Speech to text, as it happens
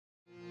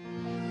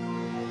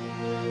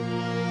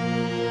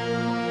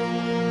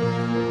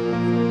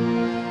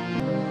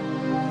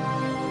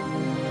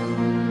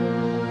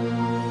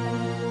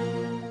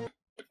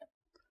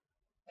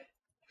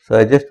So,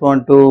 I just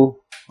want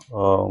to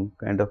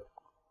kind of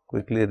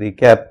quickly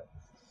recap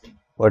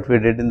what we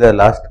did in the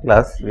last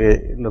class.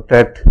 We looked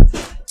at,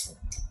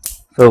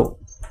 so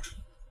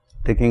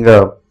taking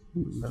a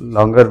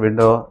longer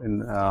window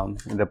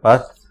in the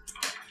past,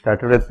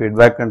 started with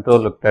feedback control,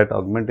 looked at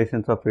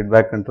augmentations of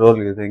feedback control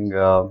using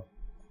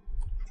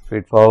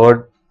feed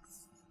forward.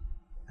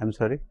 I'm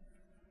sorry.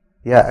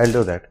 Yeah, I'll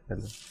do that.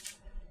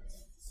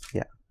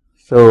 Yeah.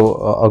 So,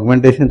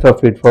 augmentations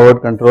of feed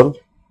forward control,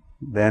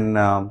 then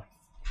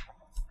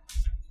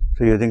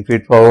so using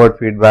feed forward,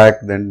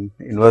 feedback, then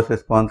inverse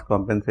response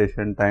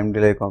compensation, time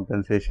delay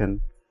compensation.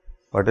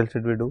 What else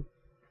did we do?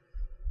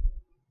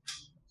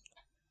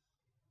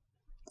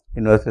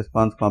 Inverse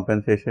response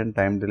compensation,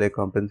 time delay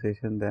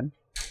compensation, then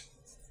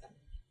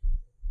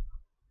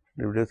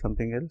did we do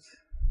something else?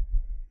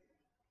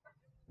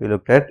 We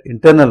looked at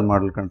internal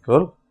model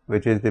control,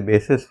 which is the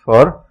basis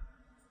for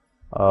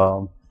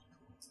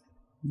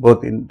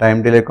both in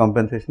time delay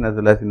compensation as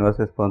well as inverse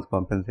response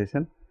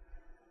compensation.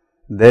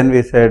 Then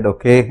we said,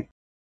 okay,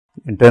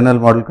 internal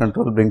model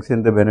control brings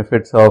in the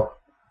benefits of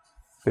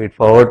feed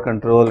forward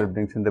control, it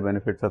brings in the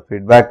benefits of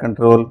feedback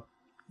control.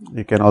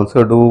 You can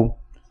also do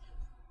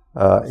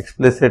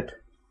explicit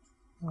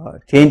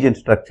change in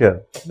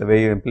structure, the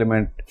way you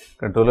implement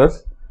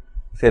controllers.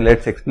 Say, let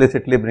us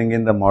explicitly bring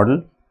in the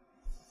model,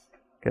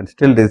 can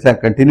still design,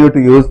 continue to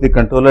use the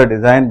controller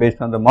design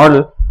based on the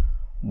model,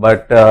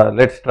 but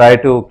let us try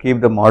to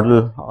keep the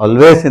model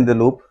always in the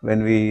loop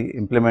when we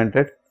implement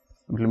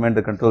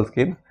the control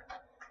scheme,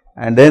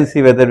 and then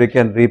see whether we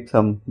can reap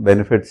some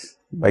benefits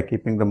by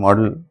keeping the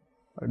model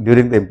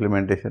during the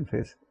implementation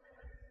phase.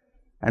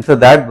 And so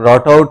that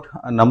brought out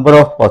a number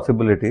of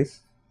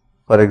possibilities.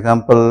 For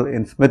example,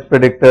 in Smith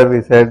predictor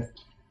we said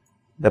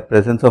the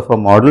presence of a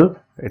model,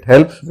 it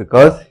helps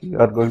because you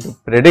are going to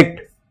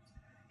predict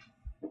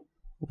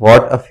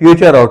what a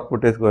future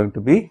output is going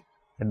to be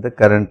at the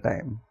current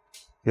time.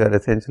 You are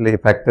essentially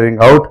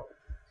factoring out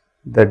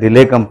the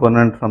delay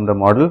component from the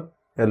model,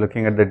 you are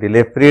looking at the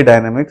delay free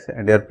dynamics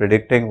and you are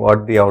predicting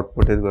what the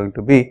output is going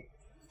to be.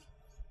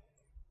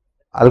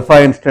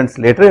 Alpha instance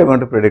later, you are going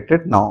to predict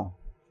it now.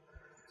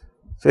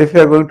 So, if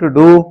you are going to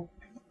do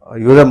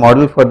use a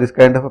model for this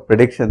kind of a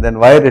prediction, then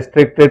why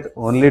restrict it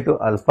only to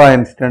alpha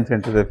instance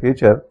into the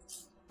future?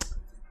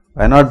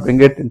 Why not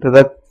bring it into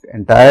the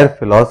entire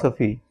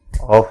philosophy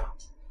of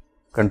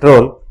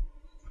control,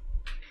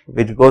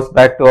 which goes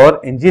back to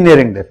our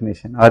engineering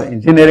definition. Our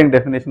engineering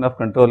definition of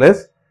control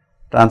is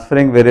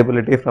transferring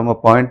variability from a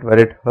point where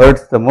it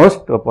hurts the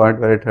most to a point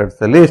where it hurts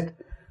the least.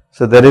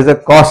 So, there is a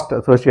cost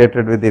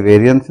associated with the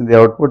variance in the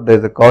output, there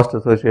is a cost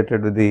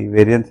associated with the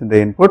variance in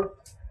the input.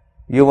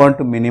 You want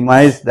to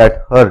minimize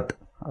that hurt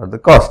or the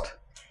cost.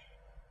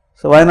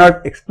 So, why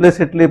not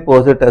explicitly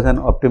pose it as an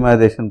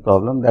optimization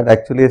problem that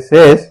actually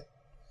says,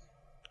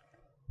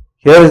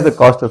 here is the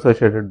cost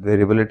associated with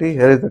variability,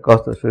 here is the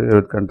cost associated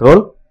with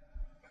control,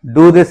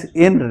 do this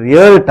in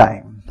real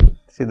time.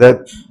 See,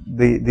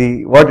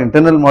 what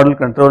internal model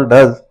control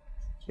does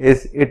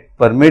is it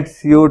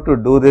permits you to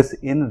do this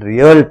in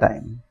real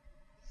time.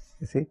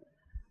 You see,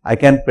 I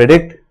can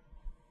predict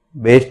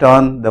based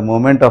on the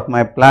movement of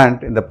my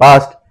plant in the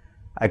past,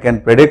 I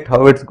can predict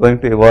how it is going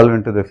to evolve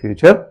into the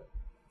future.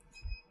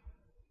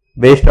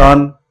 Based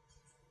on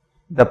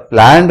the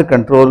planned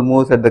control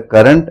moves at the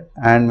current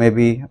and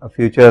maybe a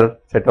future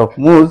set of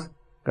moves,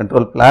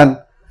 control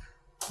plan,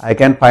 I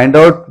can find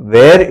out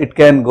where it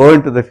can go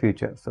into the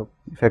future. So,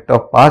 effect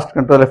of past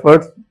control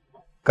efforts,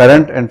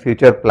 current and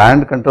future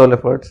planned control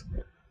efforts,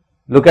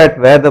 look at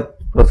where the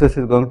process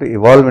is going to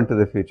evolve into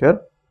the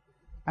future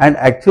and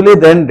actually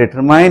then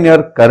determine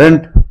your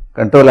current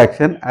control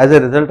action as a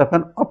result of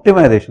an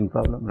optimization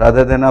problem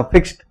rather than a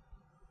fixed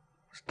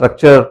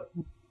structure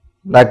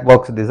black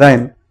box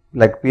design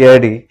like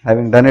PID,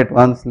 having done it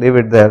once, leave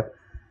it there.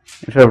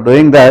 Instead of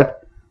doing that,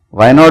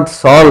 why not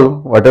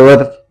solve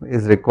whatever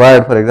is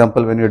required? For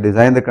example, when you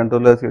design the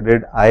controllers, you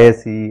did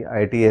ISE,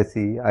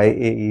 ITSE,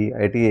 IAE,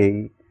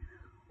 ITAE.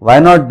 Why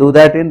not do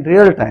that in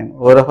real time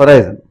over a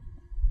horizon?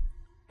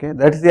 Okay,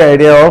 that is the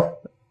idea of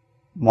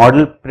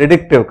model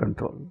predictive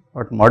control.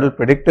 What model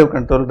predictive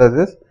control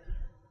does is,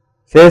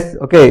 says,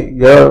 okay,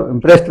 you are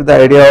impressed with the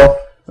idea of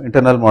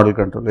internal model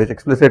control, which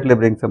explicitly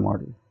brings a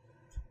model.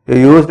 You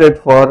used it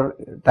for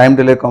time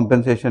delay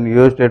compensation,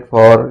 you used it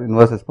for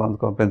inverse response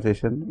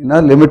compensation in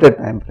a limited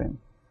time frame.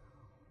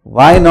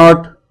 Why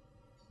not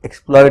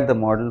exploit the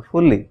model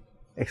fully,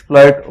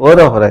 exploit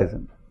over a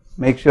horizon,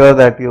 make sure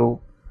that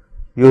you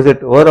use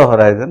it over a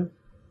horizon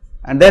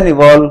and then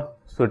evolve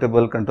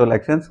suitable control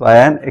actions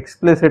via an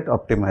explicit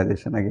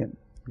optimization again.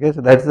 Okay,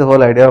 so that is the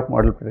whole idea of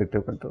model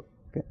predictive control.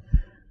 Okay.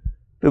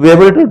 To be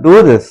able to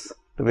do this,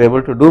 to be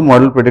able to do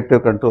model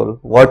predictive control,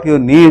 what you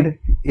need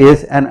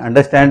is an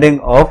understanding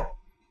of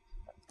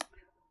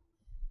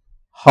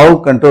how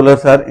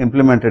controllers are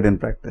implemented in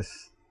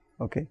practice.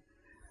 Okay.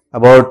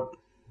 About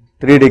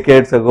 3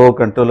 decades ago,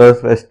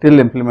 controllers were still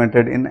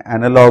implemented in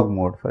analog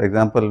mode. For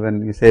example,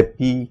 when you say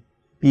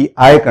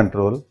PI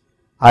control,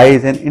 I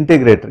is an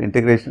integrator,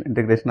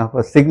 integration of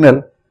a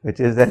signal which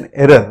is an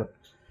error.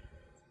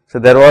 So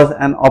there was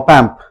an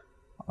op-amp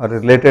or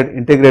related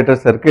integrator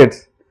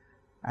circuits,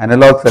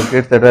 analog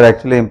circuits that were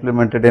actually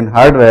implemented in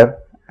hardware,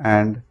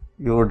 and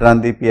you would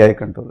run the PI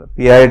controller.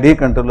 PID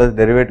controllers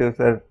derivatives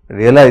are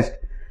realized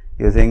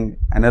using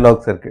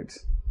analog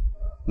circuits.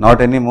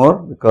 Not anymore,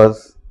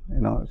 because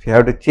if you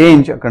have to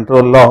change a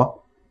control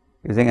law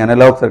using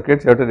analog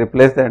circuits, you have to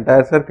replace the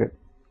entire circuit.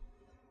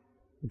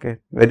 Okay,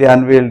 very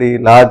unwieldy,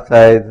 large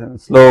size,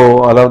 slow,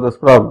 all of those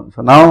problems.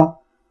 So now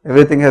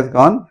everything has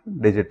gone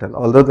digital.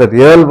 Although the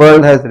real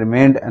world has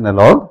remained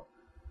analog,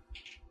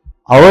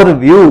 our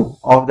view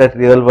of that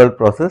real world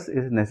process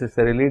is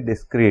necessarily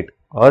discrete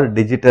or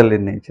digital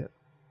in nature.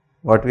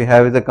 What we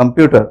have is a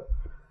computer,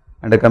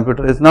 and a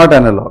computer is not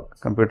analog.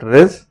 Computer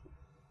is,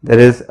 there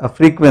is a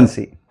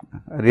frequency,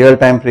 a real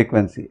time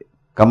frequency.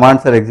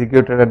 Commands are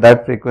executed at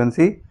that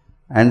frequency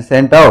and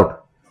sent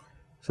out.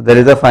 So there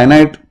is a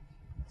finite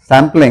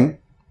sampling,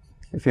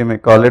 if you may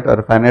call it, or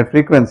a finite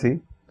frequency.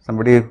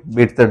 Somebody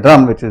beats the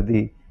drum, which is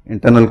the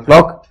internal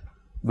clock,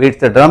 beats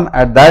the drum.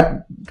 At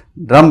that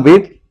drum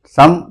beat,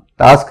 some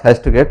task has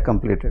to get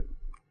completed.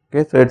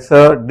 Okay, so it's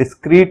a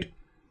discrete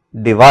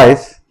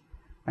device,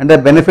 and the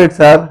benefits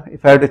are,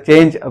 if I have to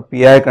change a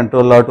PI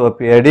control law to a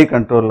PID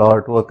control law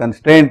to a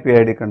constrained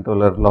PID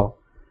controller law,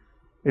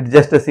 it's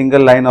just a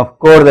single line of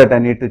code that I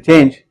need to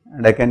change,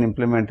 and I can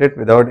implement it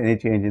without any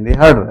change in the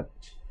hardware.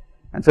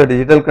 And so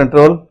digital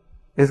control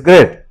is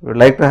great. We would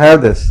like to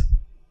have this.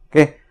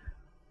 Okay,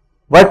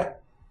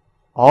 but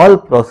all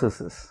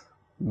processes,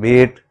 be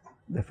it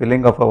the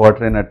filling of a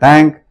water in a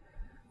tank,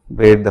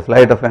 be it the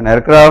flight of an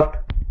aircraft,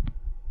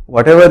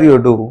 whatever you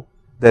do,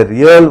 the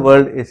real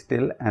world is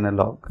still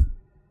analog.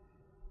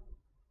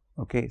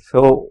 Okay,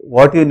 so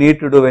what you need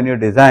to do when you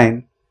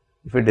design,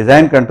 if you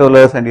design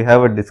controllers and you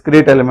have a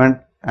discrete element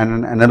and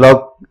an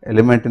analog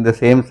element in the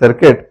same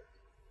circuit,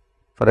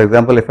 for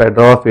example, if I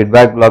draw a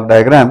feedback block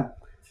diagram,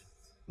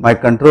 my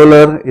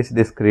controller is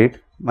discrete,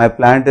 my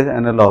plant is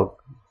analog.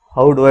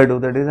 How do I do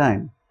the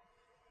design?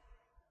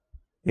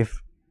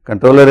 If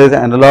controller is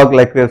analog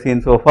like we have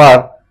seen so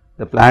far,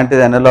 the plant is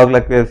analog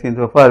like we have seen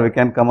so far, we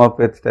can come up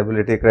with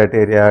stability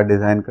criteria,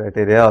 design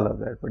criteria, all of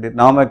that. But if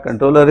now my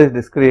controller is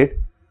discrete,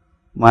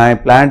 my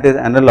plant is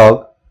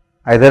analog,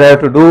 either I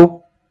have to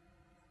do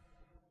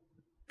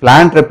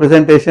plant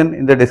representation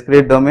in the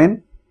discrete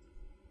domain,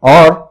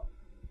 or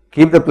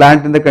keep the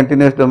plant in the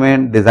continuous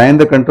domain, design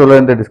the controller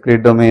in the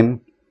discrete domain,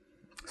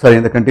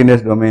 in the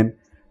continuous domain,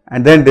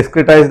 and then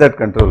discretize that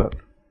controller.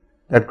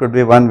 That could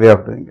be one way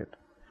of doing it.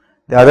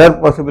 The other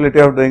possibility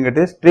of doing it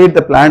is treat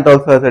the plant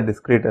also as a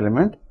discrete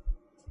element,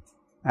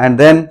 and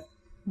then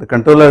the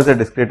controller as a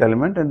discrete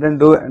element, and then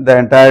do the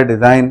entire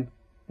design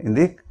in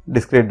the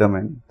discrete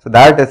domain. So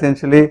that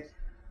essentially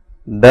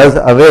does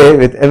away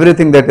with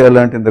everything that you have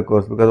learnt in the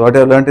course, because what you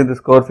have learnt in this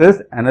course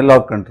is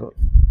analog control.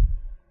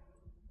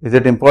 Is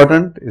it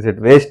important? Is it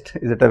waste?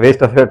 Is it a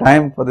waste of your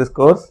time for this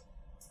course?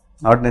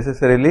 Not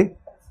necessarily,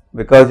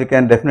 because you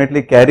can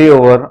definitely carry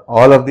over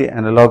all of the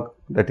analog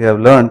that you have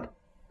learnt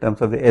in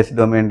terms of the S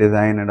domain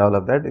design and all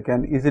of that. You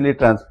can easily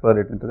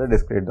transfer it into the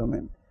discrete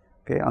domain.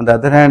 Okay. On the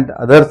other hand,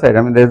 other side,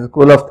 there is a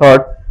school of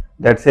thought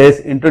that says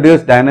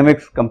introduce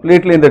dynamics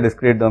completely in the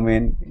discrete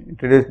domain,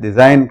 introduce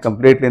design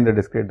completely in the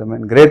discrete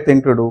domain. Great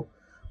thing to do,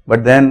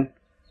 but then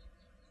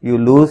you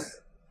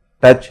lose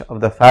touch of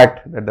the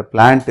fact that the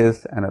plant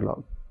is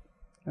analog.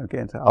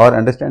 Okay, so our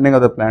understanding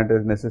of the plant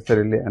is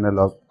necessarily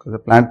analog, because the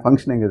plant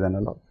functioning is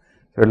analog.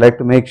 So we would like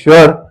to make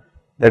sure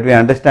that we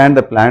understand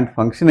the plant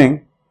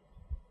functioning,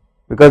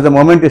 because the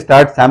moment you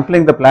start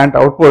sampling the plant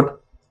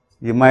output,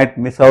 you might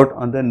miss out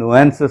on the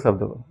nuances of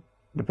the,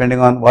 depending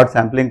on what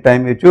sampling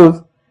time you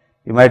choose,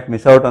 you might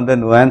miss out on the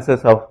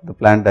nuances of the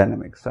plant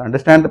dynamics. So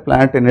understand the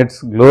plant in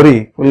its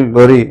glory, full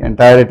glory,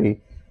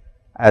 entirety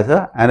as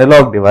an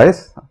analog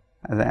device,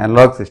 as an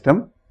analog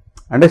system,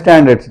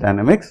 understand its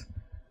dynamics,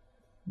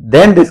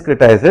 then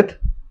discretize it,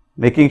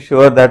 making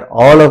sure that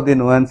all of the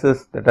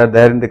nuances that are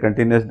there in the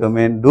continuous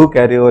domain do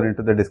carry over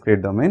into the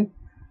discrete domain,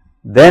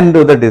 then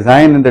do the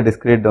design in the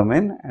discrete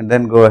domain, and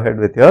then go ahead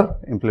with your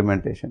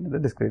implementation in the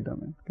discrete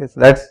domain. Okay, so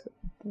that's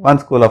one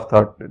school of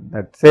thought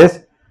that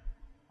says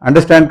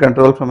understand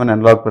control from an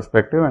analog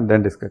perspective and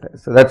then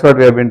discretize. So that's what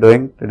we have been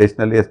doing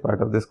traditionally as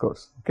part of this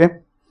course. Okay,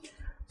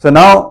 so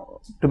now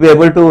to be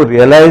able to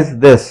realize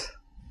this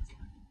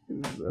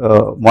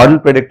model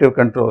predictive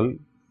control,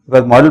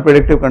 because model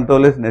predictive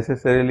control is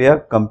necessarily a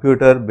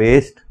computer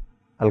based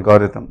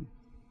algorithm.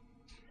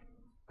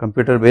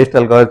 Computer based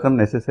algorithm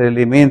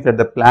necessarily means that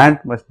the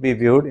plant must be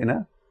viewed in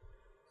a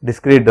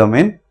discrete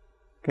domain.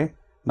 Okay,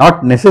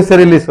 not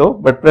necessarily so,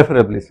 but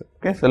preferably so.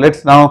 Okay, so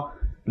let's now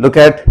look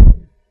at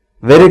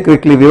very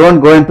quickly. We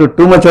won't go into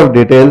too much of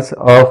details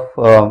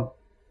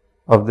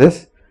of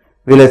this.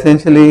 We'll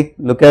essentially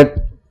look at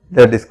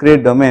the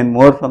discrete domain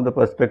more from the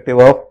perspective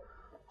of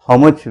how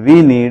much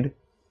we need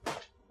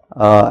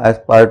as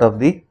part of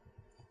the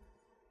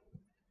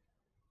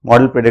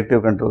model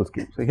predictive control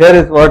scheme. So here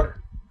is what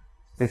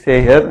we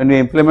say here: when we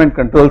implement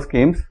control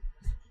schemes,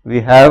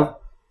 we have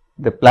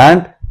the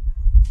plant,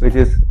 which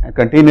is a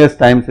continuous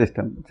time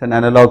system, it's an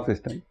analog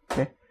system.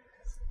 Okay.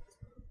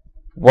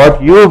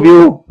 what you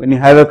view when you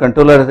have a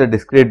controller as a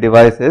discrete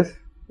device is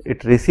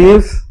it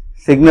receives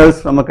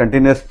signals from a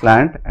continuous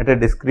plant at a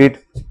discrete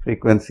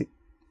frequency.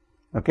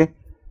 Okay.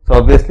 So,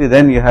 obviously,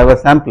 then you have a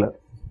sampler.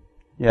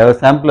 You have a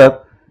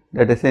sampler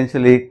that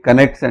essentially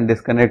connects and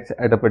disconnects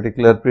at a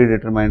particular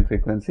predetermined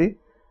frequency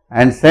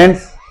and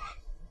sends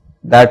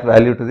that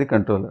value to the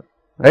controller,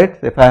 right.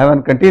 So, if I have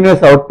a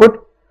continuous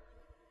output,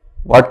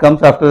 what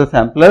comes after the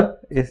sampler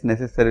is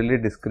necessarily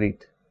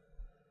discrete.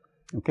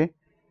 Okay.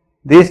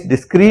 These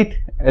discrete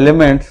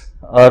elements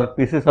or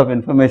pieces of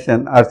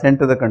information are sent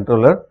to the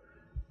controller.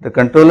 The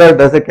controller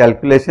does a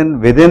calculation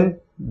within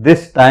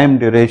this time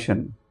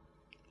duration,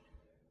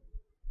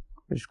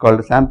 which is called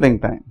a sampling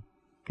time.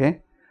 Okay.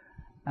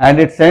 And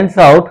it sends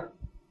out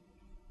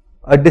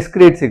a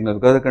discrete signal,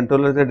 because the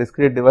controller is a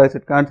discrete device,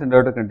 it can't send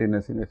out a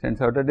continuous signal, it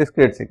sends out a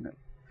discrete signal.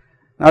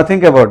 Now,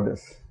 think about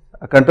this.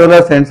 A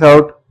controller sends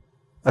out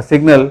a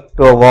signal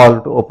to a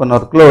valve to open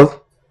or close,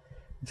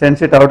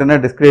 sends it out in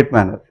a discrete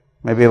manner,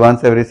 maybe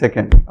once every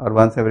second or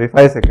once every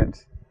 5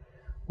 seconds.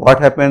 What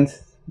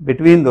happens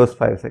between those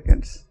 5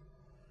 seconds?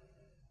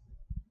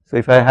 So,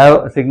 if I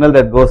have a signal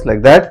that goes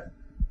like that,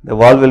 the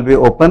valve will be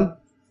open,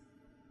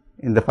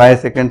 in the 5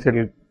 seconds it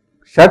will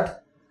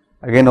shut,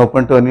 again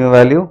open to a new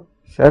value,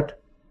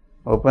 shut,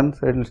 open,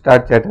 so it will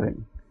start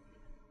chattering.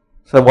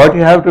 So, what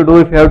you have to do,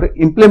 if you have to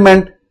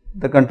implement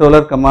the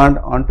controller command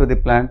onto the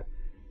plant,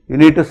 you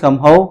need to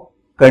somehow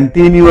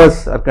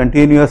continuous or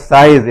continuous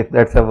size, if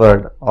that is a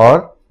word,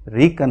 or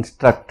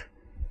reconstruct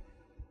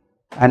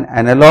an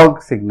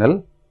analog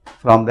signal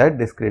from that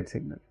discrete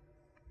signal.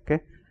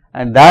 Okay.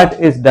 And that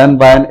is done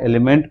by an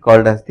element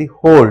called as the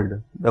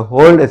hold. The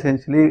hold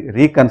essentially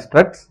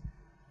reconstructs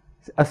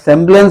a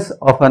semblance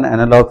of an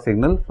analog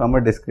signal from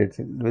a discrete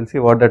signal. We will see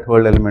what that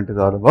hold element is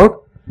all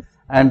about,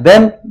 and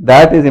then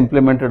that is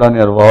implemented on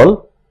your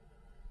valve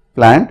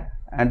plant,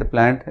 and the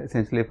plant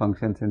essentially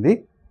functions in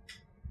the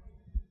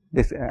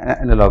this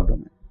analog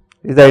domain.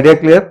 Is the idea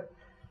clear?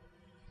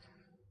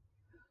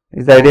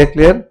 Is the idea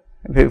clear?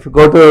 If you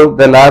go to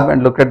the lab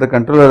and look at the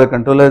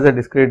controller is a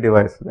discrete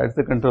device, that is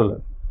the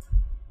controller.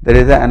 There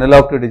is an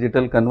analog to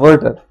digital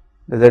converter,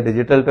 there is a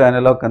digital to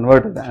analog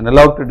converter. The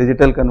analog to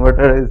digital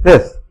converter is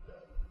this,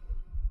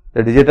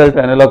 the digital to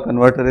analog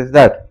converter is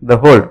that, the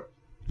hold.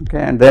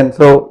 Okay. And then,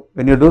 so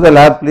when you do the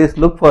lab, please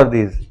look for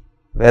these,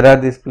 where are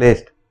these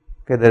placed?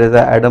 Okay. There is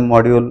a Adam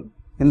module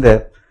in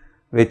there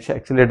which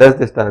actually does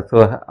this task.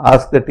 So,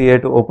 ask the TA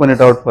to open it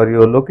out for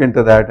you, look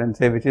into that and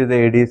say which is the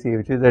ADC,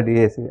 which is the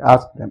DAC,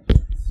 ask them.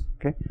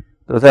 Okay.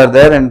 Those are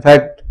there. In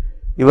fact,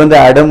 even the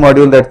Adam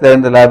module that is there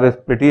in the lab is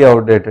pretty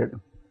outdated.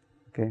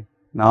 Okay.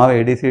 Now,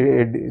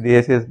 ADC,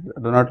 DACs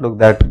do not look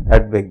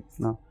that big.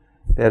 No.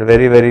 They are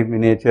very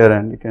miniature,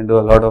 and you can do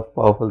a lot of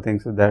powerful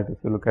things with that. If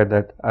you look at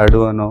that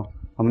Arduino,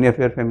 how many of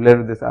you are familiar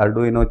with this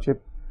Arduino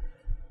chip?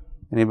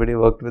 Anybody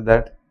worked with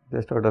that,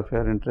 just out of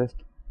your interest?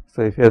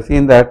 So, if you have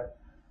seen that,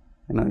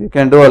 you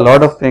can do a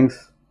lot of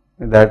things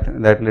with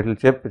that little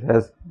chip, which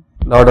has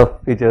a lot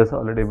of features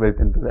already built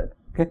into that.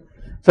 Okay.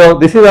 So,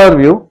 this is our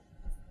view.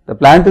 The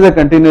plant is a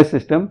continuous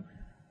system.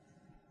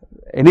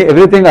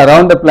 Everything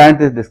around the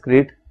plant is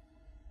discrete.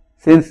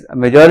 Since a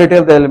majority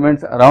of the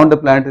elements around the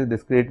plant is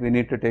discrete, we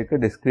need to take a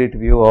discrete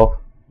view of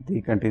the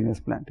continuous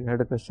plant. You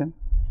had a question?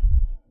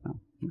 No.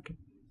 Okay.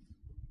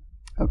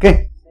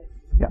 Okay.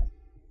 Yeah.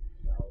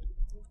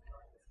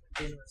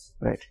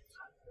 Right.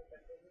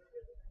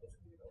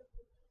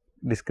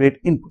 Discrete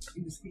input.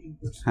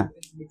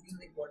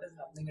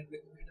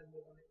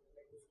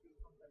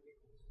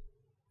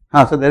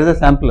 Huh. So there is a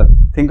sampler.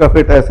 Think of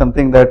it as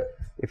something that,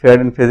 if you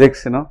had in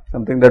physics,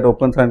 something that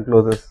opens and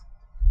closes.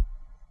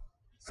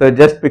 So it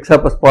just picks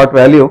up a spot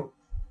value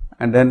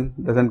and then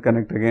doesn't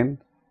connect again,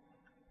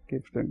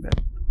 keeps doing that.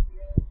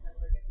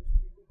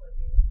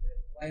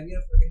 Why we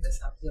are putting the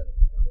sampler?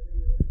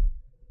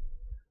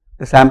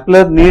 The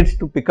sampler needs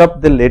to pick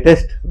up the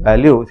latest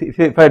value. See,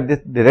 if I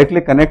directly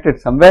connect it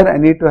somewhere, I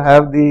need to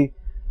have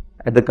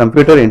at the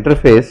computer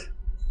interface,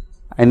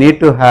 I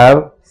need to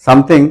have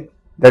something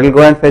that will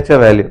go and fetch a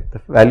value. The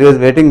value is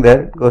waiting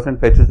there, it goes and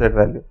fetches that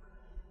value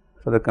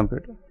for the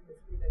computer.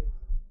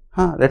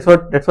 That's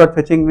what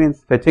fetching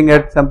means. Fetching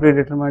at some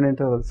predetermined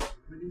intervals.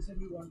 But you said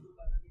you want to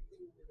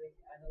convert it to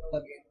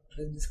analog again,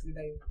 then discrete.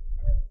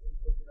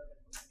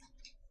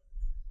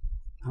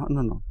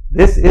 No.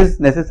 This is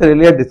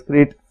necessarily a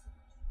discrete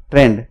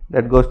trend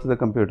that goes to the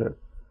computer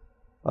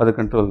or the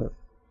controller.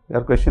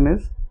 Your question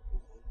is?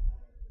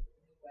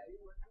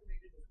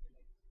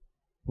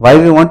 Why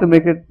we want to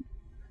make it?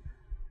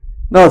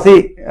 No,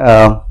 see,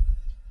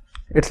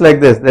 it's like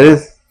this. There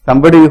is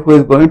somebody who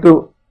is going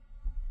to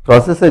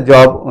process a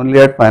job only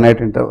at finite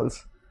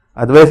intervals.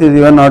 Otherwise, he is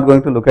even not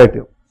going to look at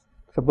you.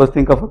 Suppose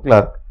think of a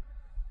clerk.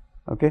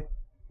 Okay.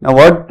 Now,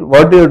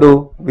 what do you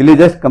do? Will you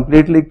just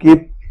completely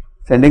keep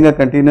sending a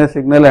continuous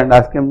signal and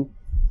ask him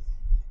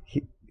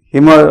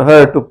or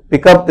her to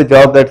pick up the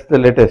job that is the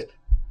latest,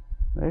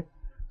 right?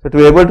 So, to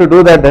be able to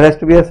do that, there has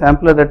to be a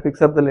sampler that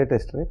picks up the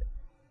latest, right?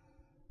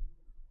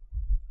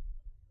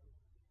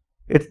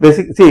 It's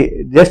basic,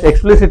 see, just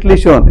explicitly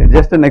shown, it's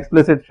just an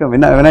explicit shown.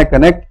 When I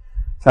connect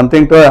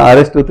something to a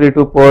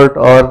RS-232 port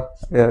or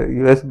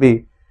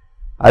USB,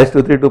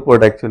 RS-232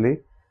 port actually,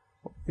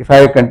 if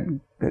I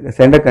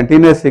send a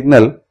continuous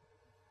signal,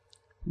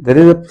 there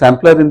is a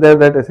sampler in there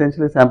that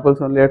essentially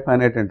samples only at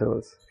finite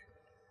intervals,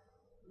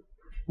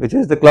 which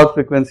is the clock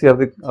frequency of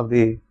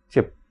the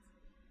chip.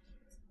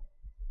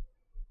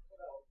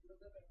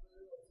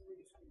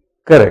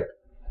 Correct.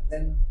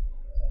 Then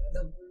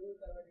the will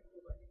convert it to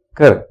one.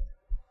 Correct.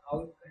 How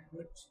it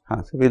converts.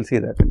 So we will see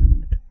that in a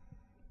minute.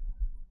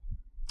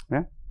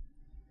 Yeah.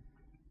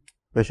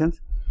 Questions?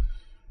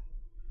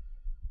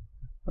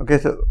 Okay,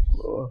 so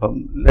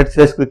let's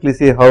just quickly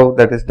see how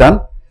that is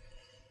done.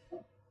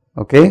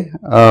 Okay.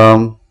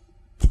 I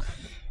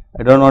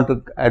don't want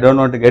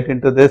to get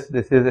into this.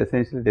 This is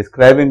essentially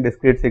describing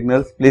discrete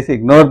signals. Please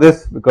ignore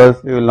this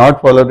because we will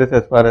not follow this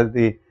as far as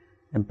the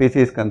MPC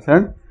is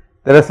concerned.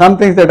 There are some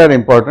things that are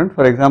important.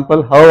 For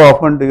example, how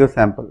often do you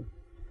sample?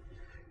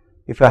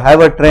 If I have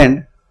a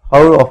trend,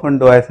 how often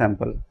do I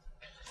sample?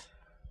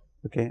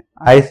 Okay,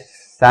 I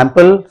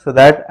sample so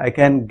that I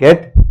can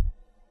get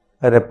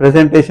a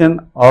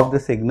representation of the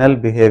signal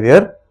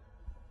behavior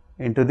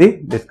into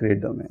the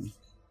discrete domain.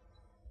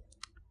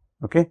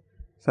 Okay,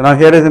 so now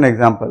here is an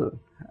example.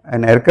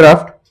 An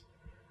aircraft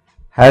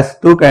has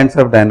two kinds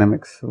of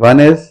dynamics. One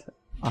is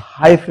a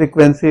high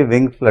frequency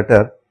wing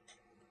flutter,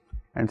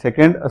 and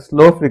second a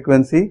slow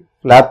frequency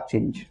flap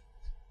change.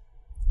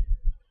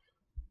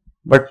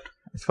 But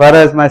as far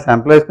as my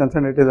sampler is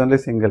concerned, it is only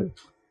single.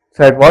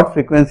 So at what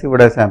frequency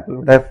would I sample?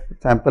 Would I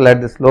sample at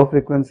the slow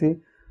frequency?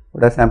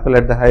 Would I sample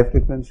at the high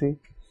frequency?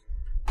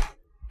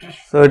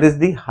 So it is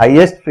the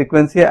highest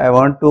frequency I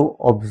want to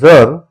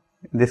observe,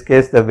 in this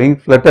case the wing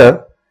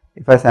flutter.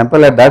 If I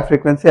sample at that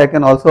frequency, I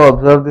can also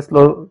observe the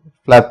slow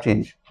flap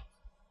change.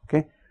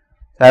 Okay,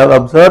 so I will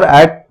observe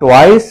at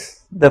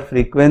twice the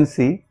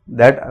frequency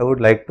that I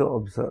would like to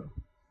observe.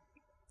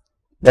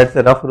 That is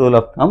the rough rule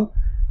of thumb.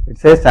 It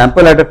says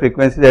sample at a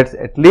frequency that is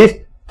at least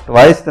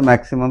twice the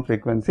maximum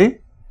frequency.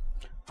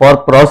 For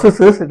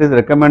processes, it is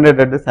recommended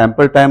that the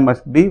sample time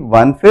must be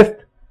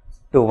 1/5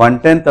 to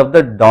 1/10 of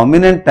the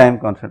dominant time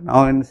constant.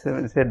 Now, when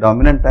you say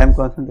dominant time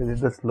constant, is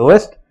it the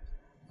slowest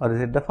or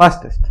is it the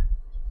fastest?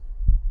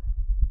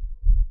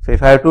 So,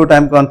 if I have two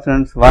time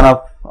constants, one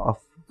of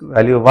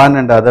value 1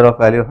 and the other of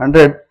value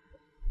 100,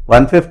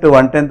 1/5 to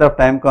 1/10 of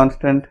time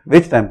constant,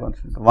 which time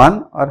constant,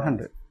 1 or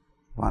 100?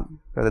 1,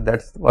 because that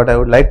is what I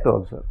would like to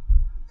observe.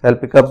 So, I will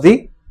pick up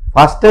the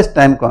fastest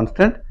time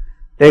constant,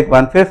 take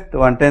 1/5 to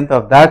 1/10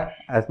 of that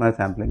as my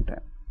sampling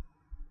time.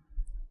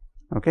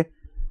 Okay,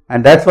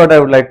 and that is what I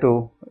would like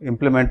to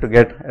implement to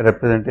get a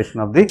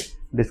representation of the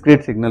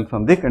discrete signal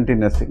from the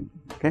continuous signal.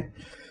 Okay.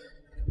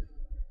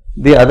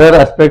 The other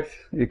aspects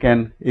you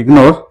can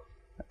ignore,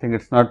 I think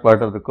it is not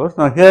part of the course.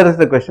 Now, here is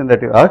the question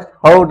that you asked: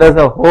 how does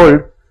a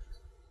hold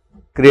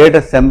create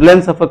a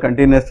semblance of a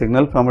continuous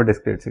signal from a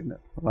discrete signal?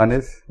 One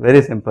is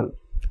very simple,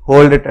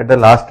 hold it at the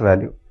last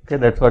value. Okay,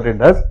 that is what it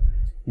does.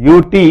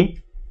 Ut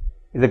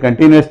is a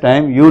continuous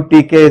time,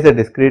 Utk is a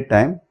discrete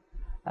time.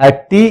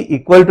 At t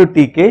equal to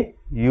tk,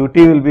 Ut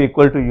will be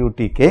equal to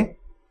Utk.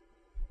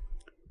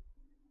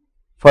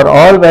 For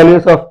all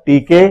values of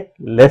tk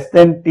less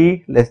than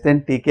t less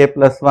than tk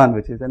plus 1,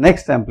 which is the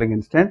next sampling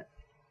instant,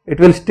 it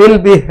will still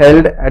be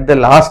held at the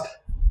last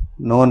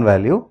known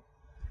value,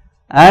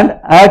 and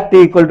at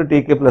t equal to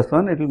tk plus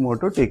 1, it will move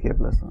to tk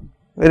plus 1.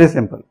 Very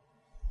simple,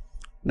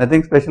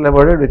 nothing special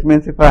about it, which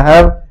means if I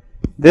have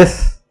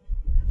this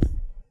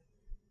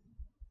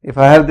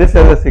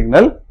as a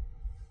signal,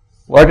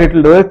 what it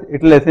will do is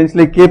it will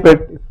essentially keep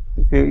it.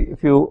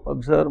 If you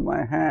observe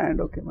my hand,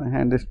 okay, my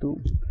hand is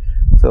too.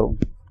 So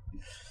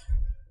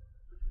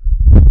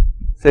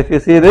if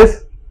you see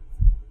this,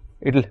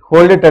 it will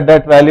hold it at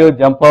that value,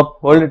 jump up,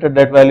 hold it at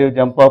that value,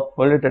 jump up,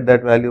 hold it at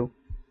that value.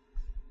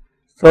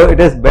 So it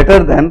is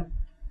better than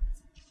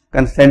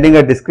sending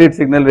a discrete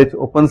signal which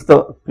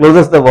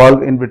closes the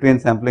valve in between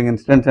sampling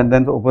instants and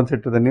then opens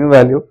it to the new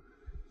value.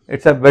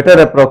 It is a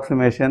better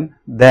approximation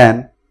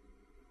than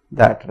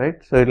that, right.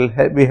 So it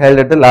will be held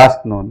at the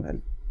last known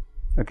value.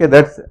 Okay,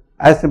 that is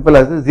as simple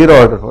as a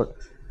zero order hold.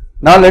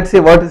 Now let us see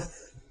what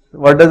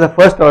does a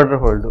first order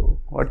hold do?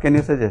 What can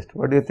you suggest?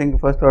 What do you think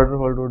first order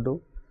hold would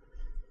do?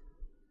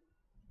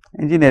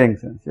 Engineering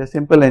sense, a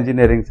simple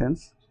engineering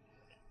sense.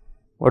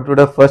 What would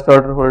a first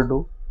order hold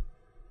do?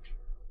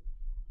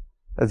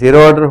 A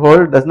zero order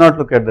hold does not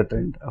look at the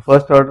trend. A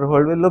first order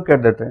hold will look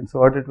at the trend. So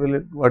what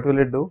will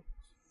it do?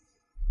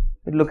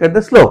 It will look at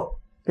the slope.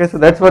 Okay, so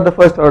that is what the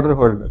first order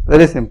hold does.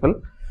 Very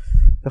simple.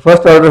 The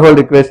first order hold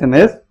equation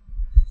is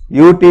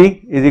ut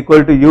is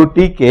equal to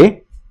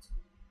utk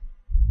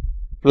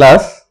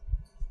plus,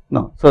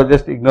 no, so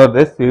just ignore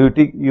this. So ut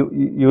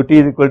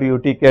is equal to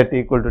utk at t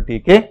equal to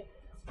tk.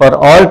 For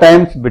all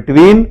times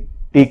between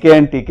tk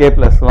and tk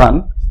plus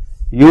 1,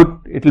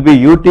 it will be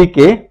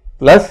utk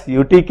plus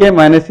utk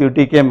minus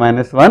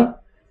 1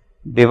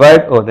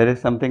 divide, oh, there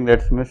is something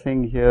that is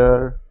missing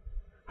here,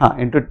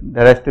 into,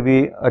 there has to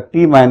be a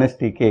t minus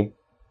tk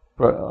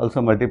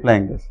also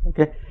multiplying this.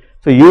 Okay,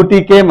 So,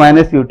 UTK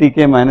minus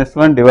UTK minus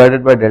 1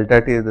 divided by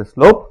delta t is the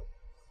slope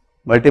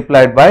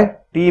multiplied by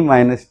t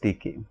minus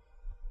tk.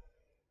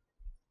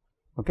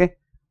 Okay.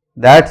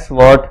 That is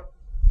what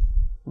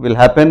will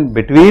happen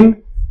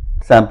between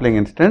sampling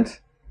instants,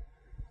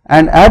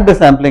 and at the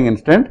sampling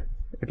instant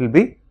it will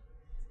be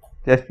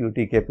just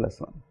UTK plus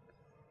 1.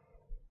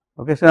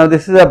 Okay. So, now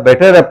this is a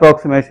better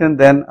approximation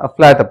than a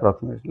flat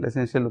approximation. Let us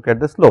essentially look at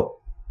the slope,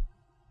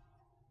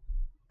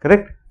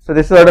 correct. So,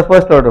 this is what a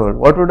first order hold.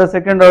 What would a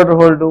second order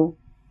hold do?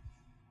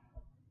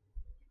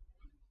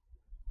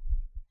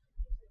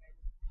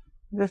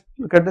 Just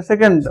look at the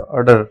second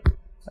order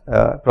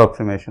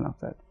approximation of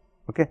that.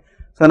 Okay.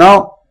 So,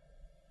 now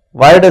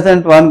why does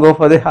not one go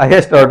for the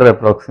highest order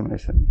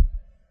approximation?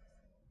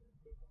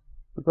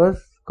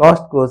 Because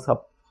cost goes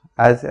up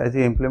as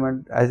you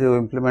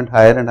implement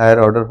higher and higher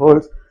order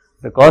holds,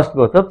 the cost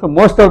goes up. So,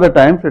 most of the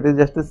times it is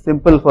just a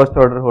simple first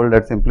order hold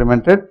that is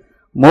implemented.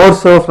 More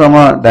so from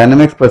a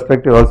dynamics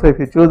perspective also, if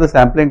you choose the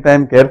sampling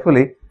time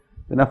carefully,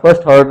 then a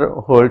first order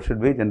hold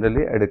should be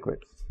generally adequate.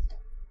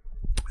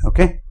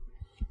 Okay.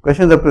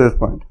 Questions up to this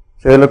point.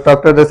 So, we will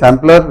talk about the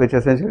sampler, which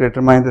essentially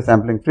determines the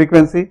sampling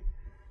frequency.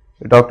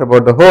 We talked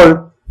about the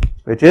hold,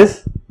 which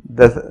is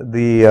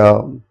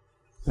the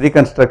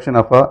reconstruction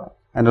of a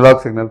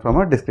analog signal from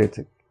a discrete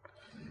signal.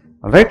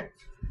 Alright.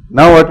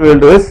 Now, what we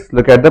will do is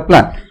look at the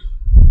plant.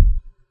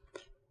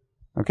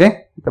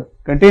 Okay. The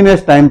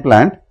continuous time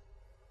plant.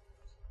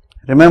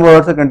 Remember what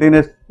is the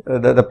continuous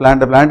the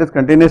plant is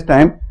continuous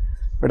time,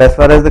 but as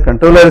far as the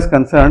controller is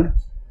concerned,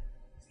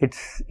 it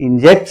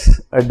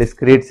injects a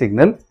discrete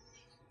signal,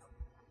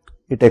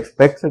 it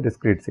expects a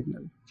discrete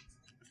signal.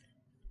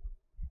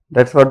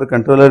 That is what the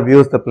controller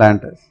views the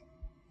plant as.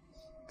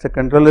 So,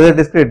 controller is a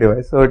discrete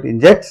device. So, it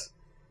injects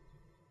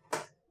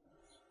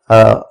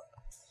a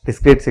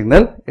discrete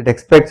signal, it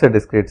expects a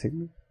discrete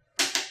signal.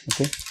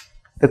 Okay.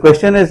 The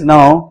question is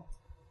now,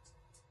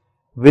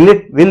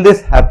 will this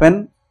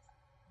happen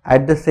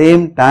at the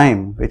same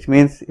time, which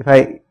means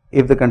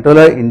if the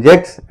controller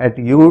injects at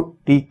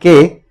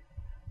UTK,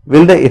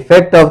 will the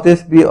effect of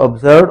this be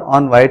observed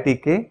on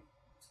YTK?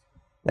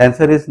 The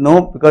answer is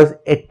no, because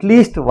at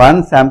least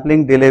one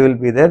sampling delay will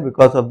be there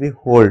because of the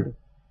hold.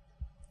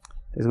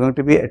 There is going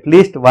to be at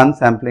least one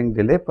sampling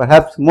delay,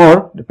 perhaps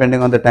more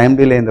depending on the time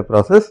delay in the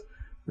process,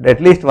 but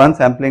at least one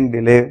sampling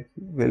delay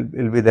will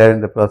be there in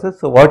the process.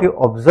 So, what you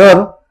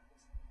observe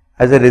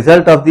as a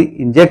result of the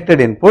injected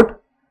input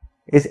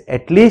is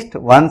at least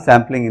one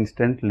sampling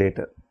instant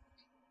later,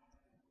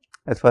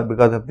 as far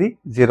because of the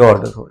zero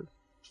order hold.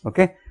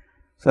 Okay.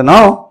 So,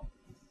 now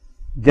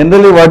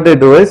generally what they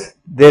do is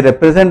they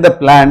represent the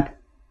plant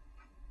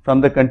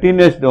from the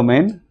continuous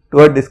domain to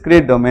a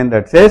discrete domain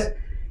that says,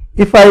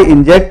 if I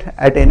inject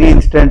at any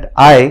instant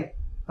I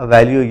a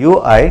value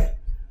ui,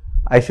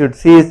 I should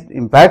see its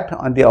impact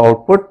on the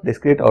output,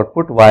 discrete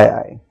output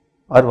yi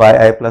or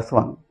yi plus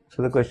 1.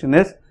 So, the question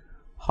is,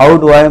 how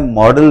do I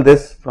model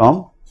this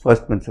from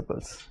first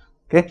principles?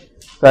 Okay.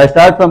 So, I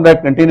start from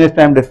that continuous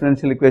time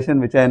differential equation,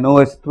 which I know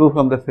is true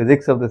from the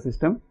physics of the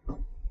system,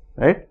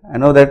 right. I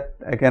know that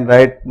I can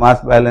write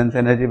mass balance,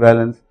 energy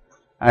balance,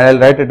 and I will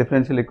write a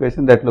differential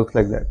equation that looks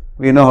like that.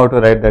 We know how to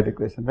write that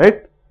equation,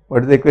 right.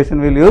 What is the equation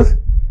we will use?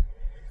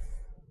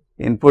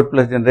 Input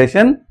plus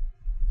generation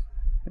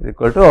is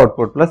equal to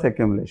output plus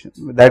accumulation.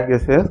 That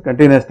gives us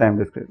continuous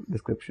time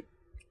description,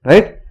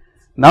 right.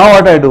 Now,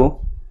 what I do?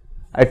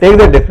 I take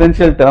the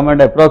differential term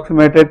and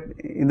approximate it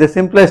in the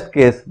simplest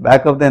case,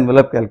 back of the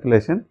envelope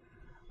calculation.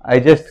 I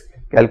just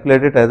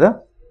calculate it as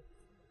a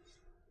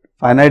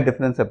finite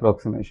difference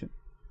approximation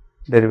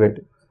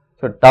derivative.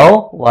 So,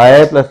 tau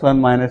yi plus 1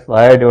 minus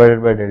yi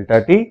divided by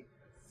delta t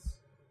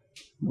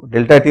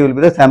will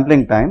be the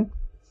sampling time,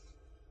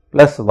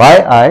 plus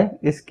yi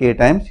is k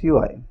times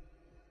ui.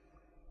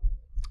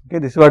 Okay,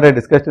 this is what I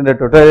discussed in the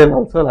tutorial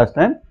also last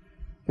time.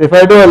 If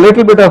I do a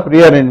little bit of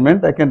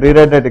rearrangement, I can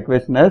rewrite that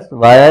equation as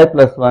yi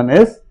plus 1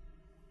 is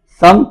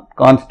some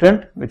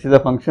constant, which is a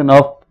function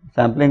of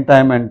sampling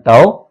time and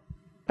tau,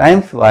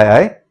 times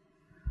yi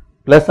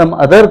plus some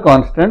other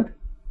constant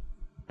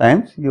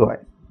times ui.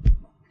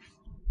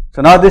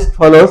 So, now this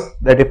follows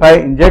that if I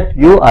inject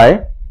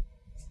ui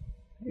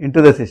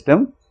into the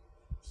system,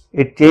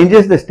 it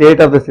changes the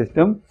state of the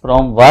system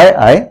from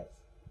yi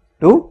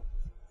to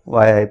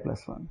yi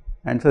plus 1,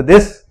 and so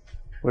this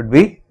would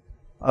be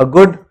a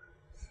good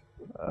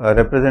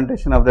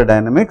representation of the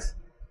dynamics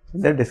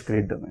in the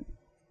discrete domain.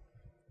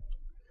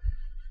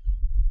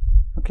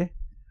 Okay.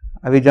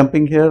 Are we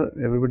jumping here?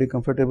 Everybody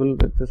comfortable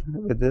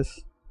with this?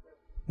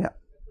 Yeah.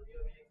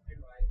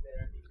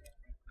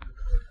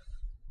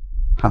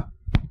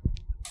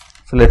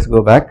 So, let us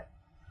go back.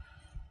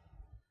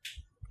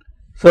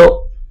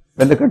 So,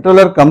 when the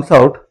controller comes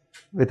out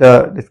with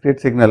a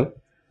discrete signal,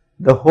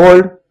 the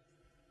hold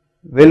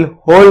will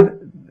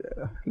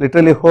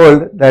literally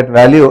hold that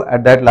value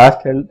at that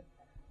last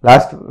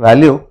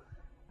value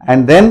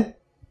and then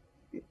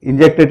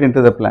inject it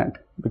into the plant,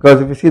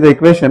 because if you see the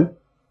equation,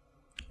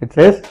 it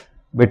says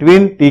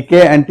between Tk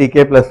and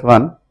Tk plus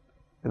 1,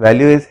 the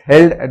value is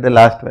held at the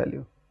last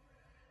value.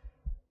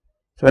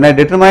 So when I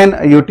determine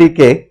a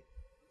UTK,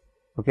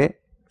 okay,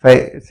 if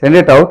I send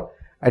it out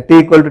at t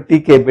equal to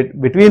tk,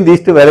 between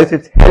these two values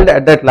it is held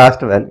at that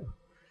last value,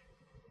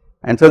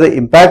 and so the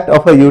impact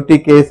of a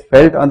UTK is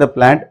felt on the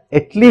plant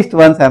at least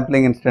one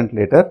sampling instant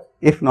later,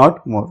 if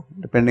not more,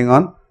 depending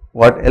on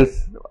what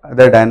else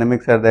other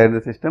dynamics are there in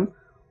the system,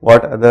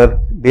 what other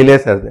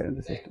delays are there in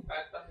the system.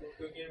 Impact of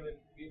UTK will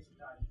be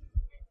started.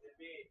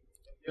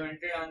 If you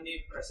entered on the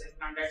process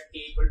plant at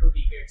t equal to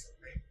tk itself,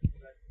 right?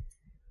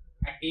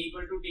 At t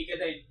equal to tk,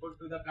 the input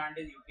to the plant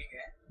is UTK.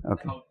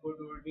 Okay. The output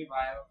will be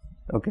y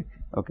of. Okay.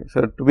 Okay.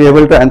 So to be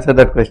able to answer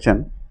that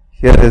question,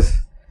 here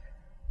is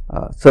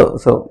so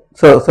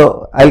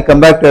I'll come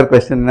back to your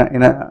question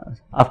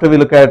after we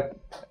look at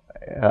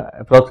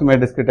approximate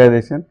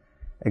discretization,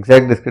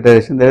 exact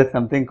discretization. There is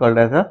something called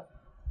as a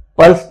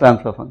pulse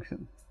transfer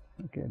function.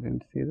 Okay, I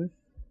didn't see this.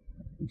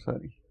 I'm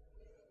sorry.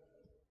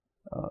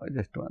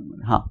 Just 1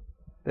 minute.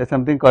 There is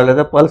something called as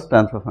a pulse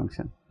transfer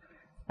function,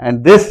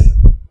 and this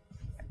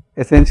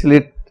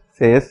essentially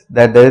says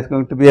that there is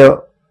going to be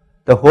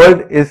the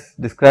hold is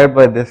described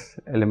by this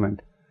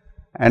element,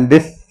 and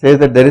this says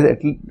that there is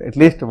at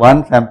least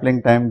one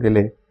sampling time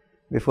delay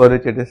before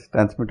which it is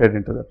transmitted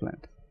into the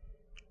plant.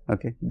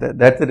 Okay,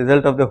 that is the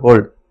result of the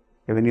hold.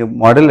 Okay, when you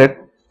model it,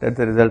 that is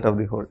the result of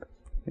the hold.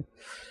 Okay.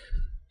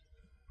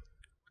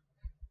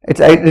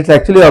 It's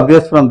actually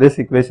obvious from this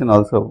equation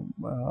also.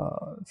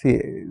 See,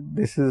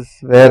 this is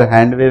where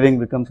hand waving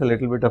becomes a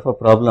little bit of a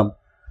problem.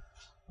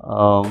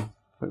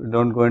 We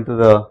don't go into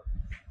the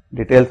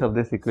details of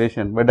this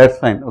equation, but that's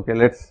fine. Okay,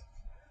 let's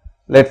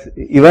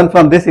even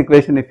from this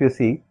equation, if you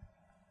see,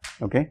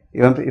 okay,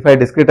 even if I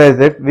discretize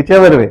it,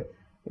 whichever way,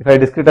 if I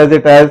discretize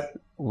it as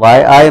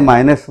yi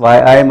minus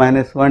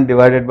 1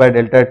 divided by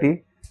delta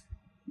t,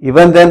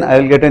 even then I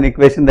will get an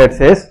equation that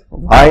says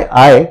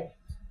yi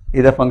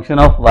is a function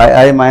of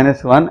yi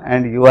minus 1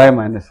 and ui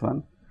minus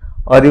 1,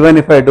 or even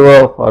if I do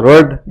a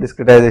forward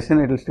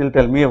discretization, it will still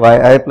tell me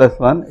yi plus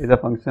 1 is a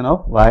function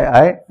of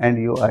yi and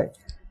ui.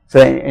 So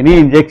any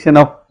injection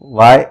of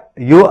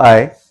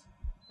ui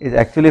is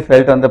actually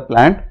felt on the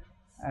plant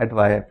at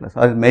yi plus,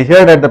 or is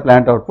measured at the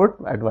plant output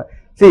at y.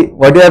 See,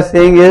 what you are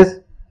saying is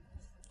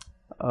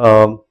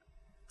ut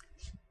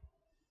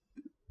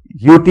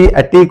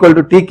at t equal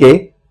to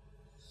tk,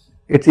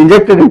 it is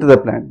injected into the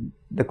plant.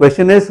 The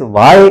question is,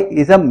 y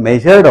is a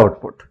measured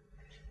output.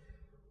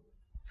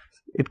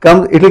 It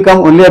will come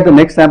only at the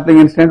next sampling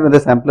instant when the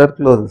sampler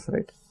closes,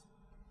 right?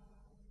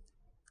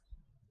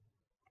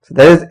 So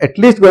there is at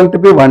least going to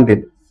be one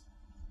delay.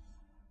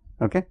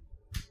 Okay.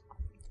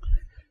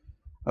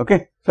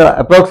 Okay. So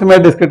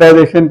approximate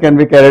discretization can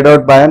be carried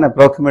out by an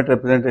approximate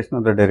representation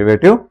of the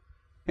derivative.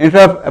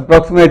 Instead of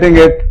approximating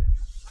it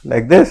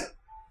like this,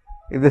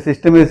 if the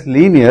system is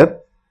linear,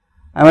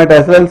 I might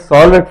as well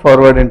solve it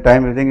forward in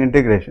time using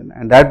integration,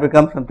 and that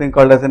becomes something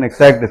called as an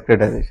exact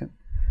discretization.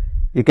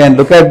 You can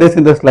look at this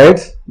in the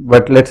slides,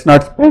 but let us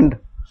not spend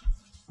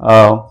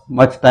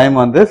much time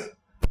on this.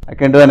 I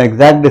can do an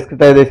exact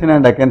discretization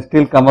and I can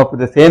still come up with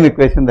the same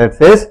equation that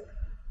says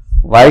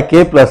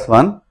yk plus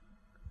 1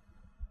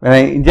 when I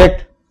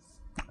inject,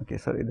 okay,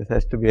 sorry, this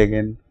has to be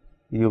again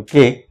uk,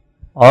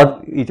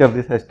 or each of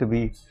this has to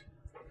be,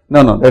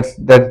 no, that's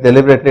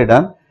deliberately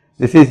done.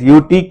 This is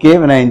utk.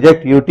 When I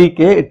inject utk,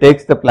 it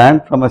takes the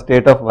plant from a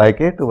state of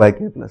yk to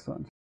yk plus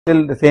 1.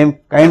 Still the same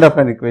kind of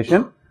an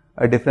equation,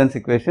 a difference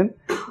equation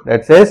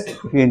that says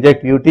if you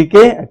inject utk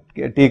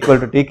at t equal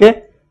to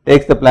tk,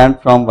 takes the plant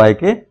from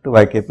yk to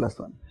yk plus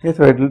 1. Okay,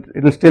 so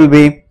it will still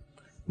be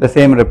the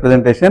same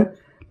representation.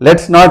 Let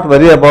us not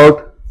worry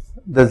about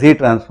the z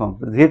transforms.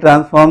 The z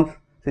transforms,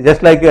 see,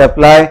 just like you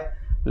apply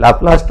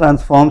Laplace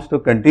transforms to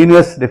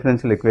continuous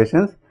differential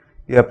equations,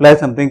 you apply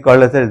something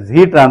called as a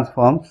z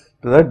transforms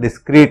to a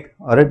discrete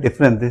or a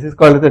difference. This is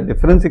called as a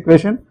difference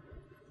equation.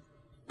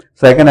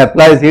 So I can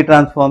apply z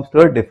transforms to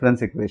a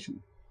difference equation.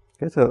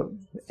 Okay, so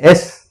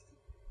S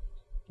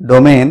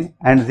domain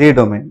and z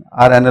domain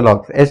are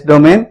analogs. S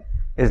domain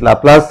is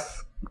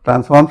Laplace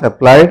transforms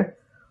applied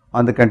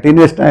on the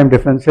continuous time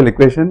differential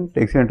equation,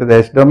 takes you into the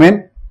S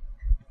domain.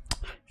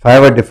 If I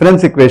have a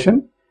difference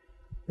equation,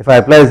 if I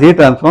apply z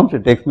transforms,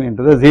 it takes me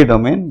into the z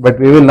domain, but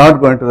we will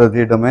not go into the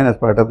z domain as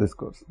part of this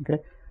course.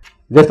 Okay,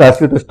 just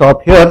ask you to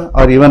stop here,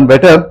 or even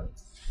better,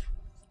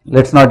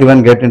 let us not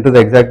even get into the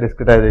exact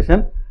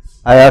discretization.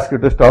 I ask you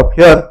to stop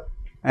here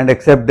and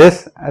accept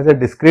this as a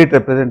discrete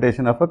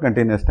representation of a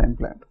continuous time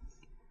plant.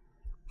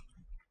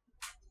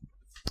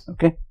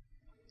 Okay.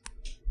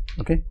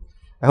 Okay.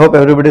 I hope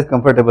everybody is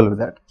comfortable with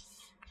that.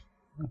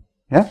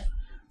 Yeah.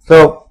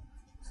 So,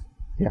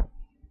 yeah.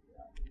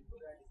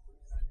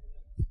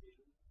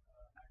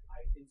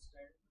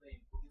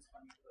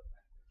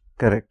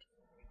 Correct.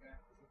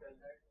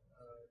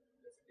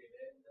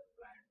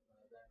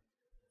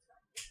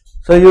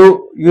 So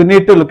you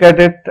need to look at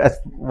it as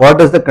what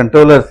does the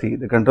controller see.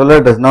 The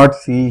controller does not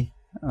see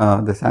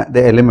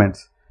the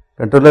elements.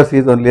 Controller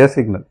sees only a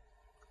signal.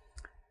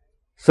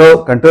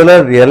 So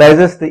controller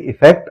realizes the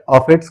effect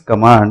of its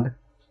command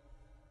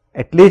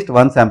at least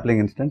one sampling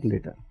instant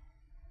later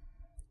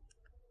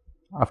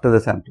after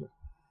the sampler.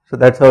 So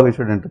that's how we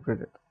should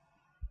interpret it,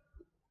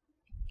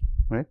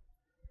 right?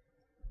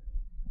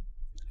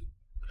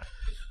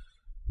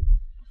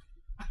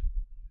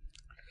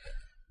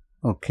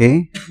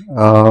 Okay,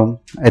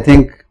 I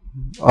think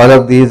all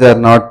of these are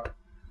not,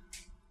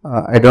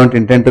 I don't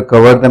intend to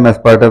cover them as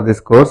part of this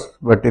course,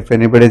 but if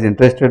anybody is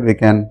interested, we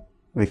can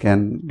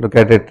look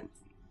at it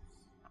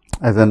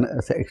as an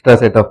extra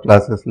set of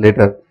classes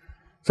later.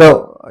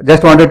 So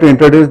just wanted to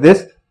introduce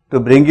this to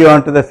bring you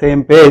onto the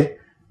same page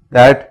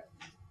that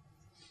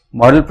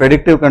model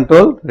predictive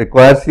control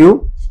requires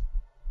you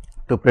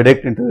to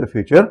predict into the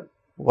future.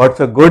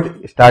 What's a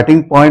good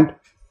starting point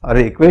or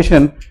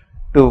equation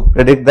to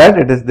predict that?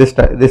 It is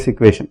this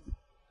equation.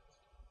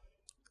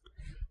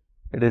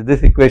 It is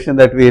this equation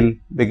that we will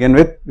begin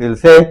with. We will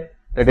say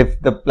that if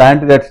the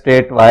plant is at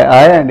state yi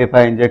and if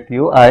I inject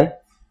ui,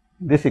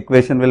 this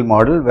equation will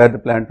model where the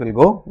plant will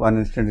go one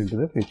instant into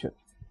the future.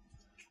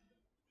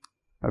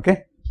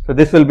 Okay. So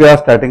this will be our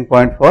starting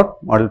point for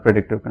model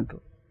predictive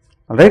control.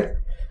 Alright.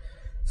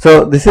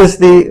 So this is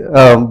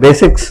the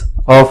basics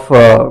of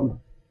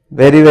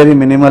very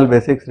minimal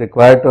basics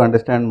required to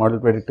understand model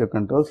predictive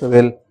control. So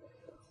we will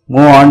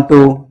move on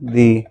to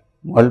the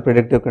model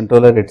predictive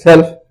controller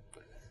itself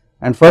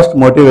and first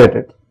motivate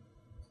it.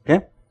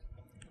 Okay.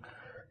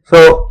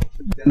 So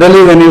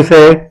generally when you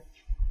say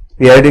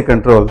PID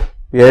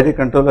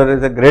controller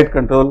is a great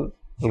control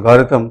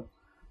algorithm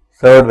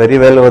served very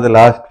well over the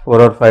last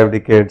 4 or 5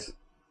 decades.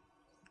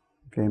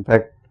 Okay, in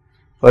fact,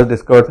 first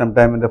discovered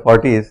sometime in the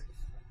 40s,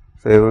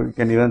 so you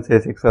can even say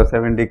 6 or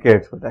 7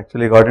 decades, but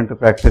actually got into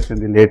practice in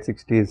the late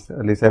 60s,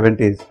 early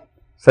 70s.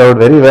 Served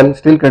very well,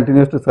 still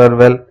continues to serve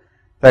well. In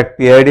fact,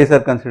 PIDs are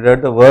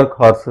considered the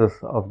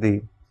workhorses of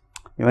the,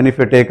 even if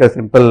you take a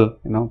simple,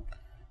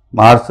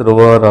 Mars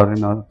rover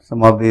or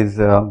some of these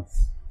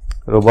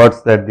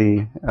robots that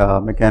the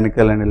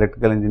mechanical and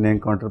electrical engineering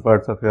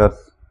counterparts of yours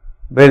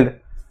build,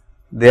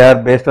 they are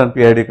based on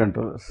PID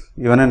controllers.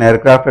 Even an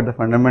aircraft at the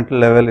fundamental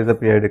level is a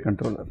PID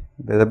controller.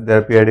 They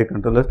are PID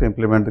controllers to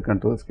implement the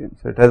control scheme.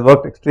 So it has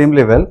worked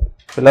extremely well.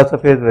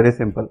 Philosophy is very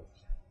simple.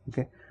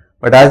 Okay,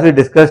 but as we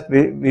discussed,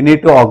 we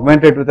need to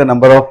augment it with a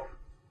number of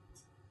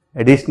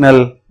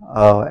additional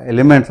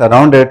elements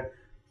around it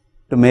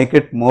to make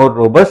it more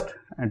robust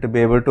and to be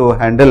able to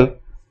handle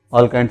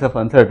all kinds of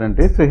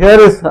uncertainties. So here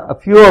is a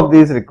few of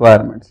these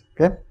requirements.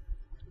 Okay,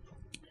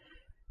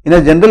 in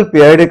a general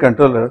PID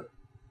controller,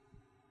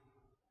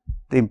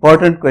 the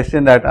important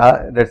question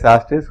that's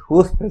asked is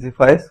who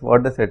specifies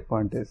what the set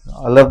point is.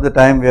 All of the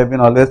time we have been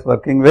always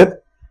working with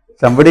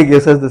somebody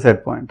gives us the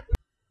set point.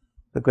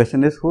 The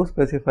question is who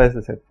specifies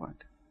the set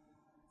point.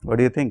 What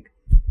do you think?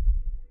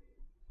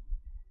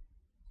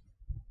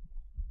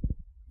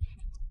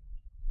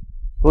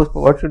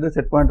 What should the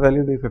set point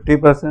value be?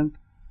 50%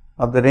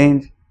 of the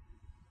range?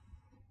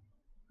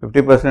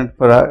 50%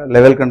 for a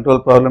level control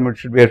problem, it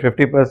should be at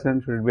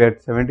 50%, should it be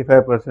at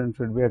 75%,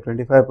 should it be at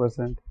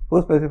 25%?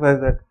 Who specifies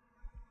that?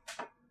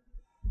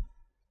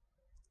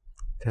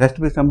 There has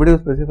to be somebody who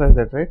specifies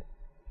that, right?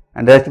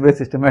 And there has to be a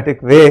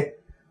systematic way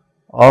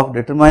of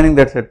determining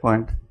that set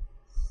point.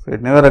 So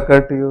it never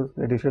occurred to you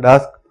that you should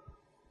ask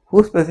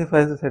who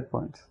specifies the set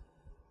points.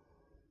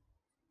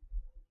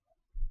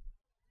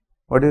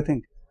 What do you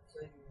think?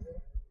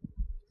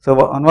 So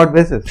on what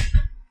basis?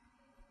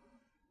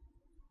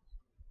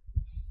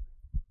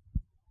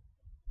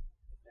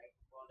 Like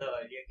for the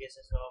earlier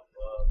cases of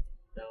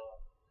the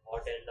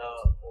hot and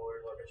the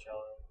cold water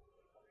shower,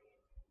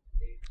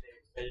 it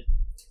still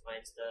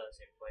finds the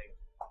set point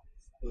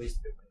to his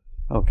preference.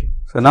 Okay.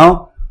 So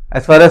now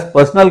as far as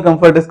personal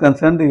comfort is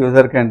concerned, the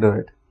user can do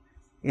it.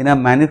 In a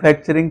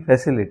manufacturing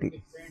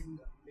facility,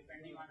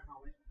 Depending on how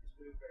much is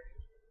to be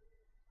produced.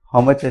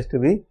 how much has to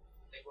be?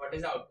 Like what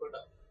is the output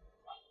of,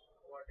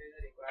 what is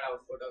the required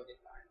output of the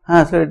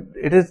plant? So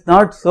it is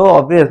not so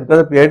obvious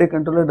because the PID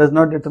controller does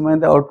not determine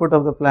the output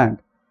of the plant.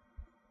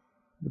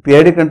 The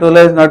PID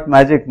controller is not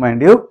magic,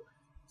 mind you.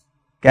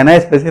 Can I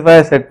specify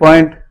a set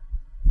point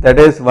that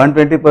is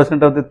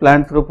 120% of the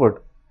plant throughput?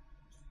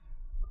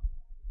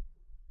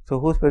 So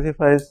who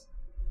specifies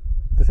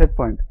the set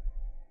point?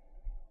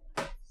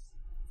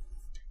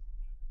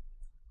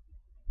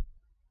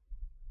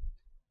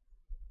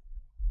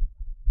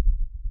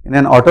 In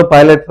an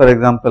autopilot, for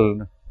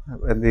example,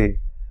 when the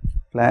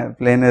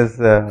plane is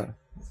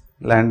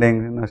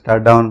landing,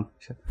 start down,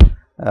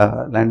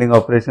 landing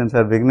operations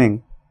are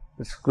beginning,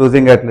 it's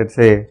cruising at let's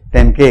say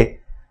 10k,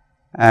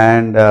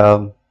 and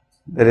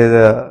there is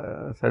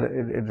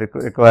it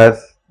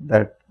requires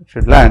that it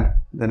should land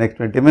the next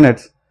 20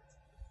 minutes.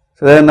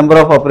 So there are a number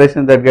of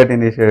operations that get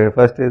initiated.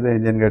 First is the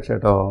engine gets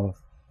shut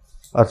off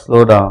or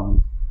slow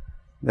down,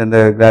 then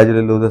they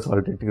gradually loses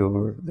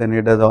altitude, then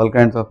it does all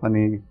kinds of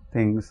funny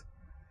things.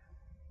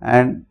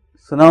 And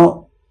so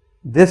now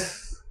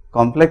this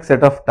complex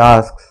set of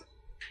tasks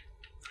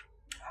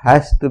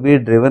has to be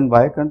driven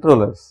by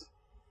controllers,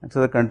 and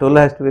so the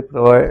controller has to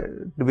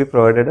be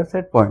provided a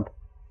set point.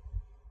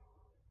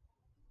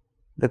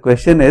 The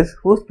question is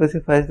who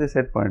specifies the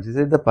set points? Is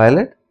it the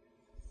pilot?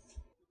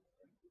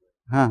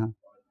 There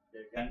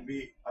can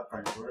be a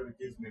controller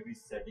which is maybe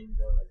setting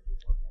the value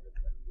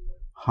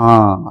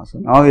for So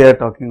now we are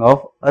talking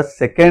of a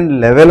second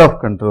level of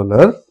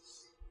controller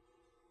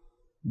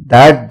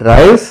that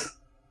drives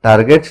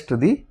targets to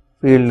the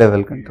field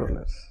level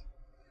controllers.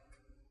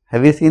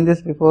 Have you seen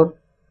this before?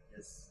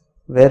 yes.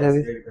 Where have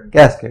you? Cascade control.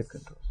 Cascade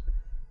control.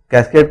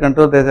 Cascade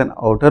control, there is an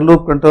outer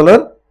loop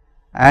controller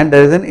and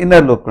there is an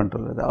inner loop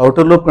controller. The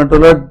outer loop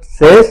controller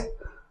says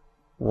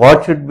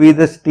what should be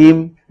the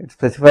steam, it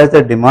specifies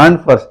the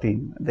demand for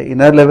steam. The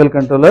inner level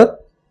controller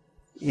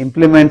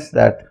implements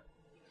that.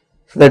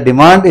 So the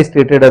demand is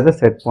treated as a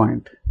set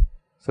point.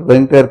 So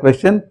going to your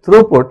question,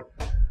 throughput,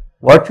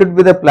 what should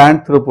be the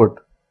plant throughput?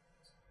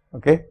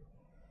 Okay.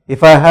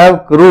 If I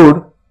have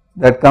crude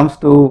that comes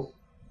to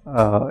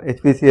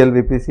HPCL,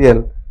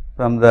 BPCL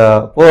from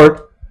the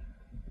port,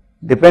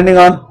 depending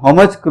on how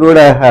much crude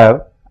I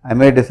have, I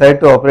may decide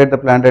to operate the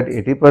plant at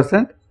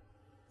 80%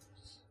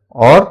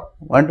 or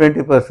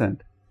 120%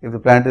 if the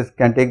plant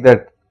can take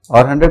that,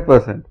 or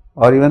 100%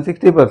 or even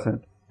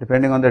 60%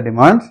 depending on the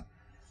demands,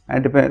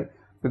 and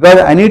because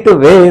I need to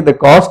weigh the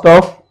cost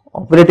of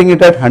operating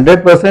it at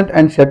 100%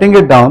 and shutting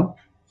it down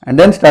and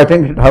then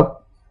starting it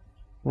up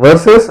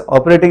versus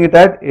operating it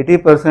at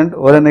 80%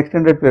 over an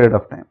extended period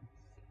of time.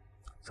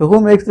 So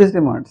who makes these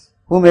demands?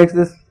 Who makes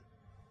these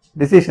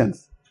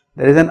decisions?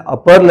 There is an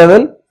upper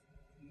level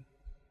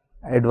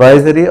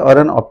advisory or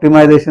an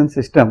optimization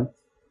system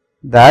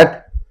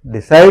that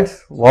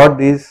decides what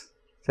these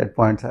set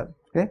points are.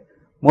 Okay.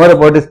 More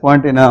about this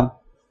point in a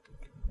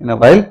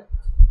while.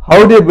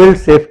 How do you build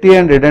safety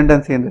and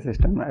redundancy in the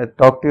system? I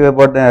talked to you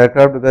about the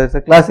aircraft because it's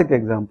a classic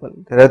example.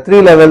 There are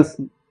three levels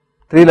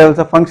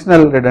of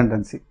functional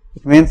redundancy.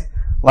 It means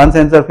one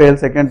sensor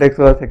fails, second takes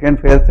over, second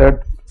fails,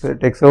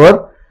 third takes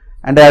over,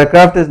 and the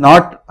aircraft is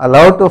not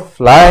allowed to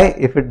fly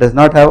if it does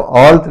not have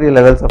all three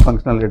levels of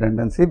functional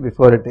redundancy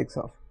before it takes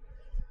off.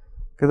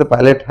 Because the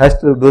pilot has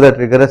to do that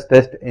rigorous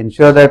test,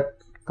 ensure that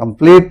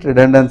complete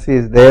redundancy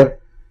is there,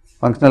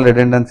 functional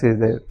redundancy is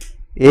there.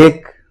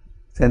 एक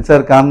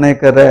sensor काम नहीं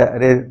कर रहा है,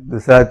 अरे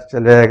दूसरा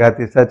चल जाएगा,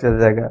 तीसरा चल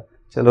जाएगा,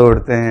 चलो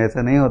उड़ते हैं,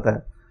 ऐसा नहीं होता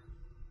है.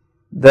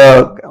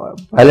 The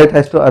pilot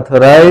has to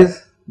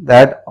authorize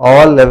that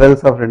all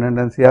levels of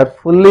redundancy are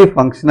fully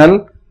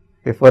functional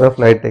before a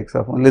flight takes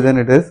off. Only then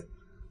it is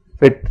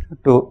fit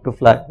to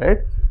fly, right?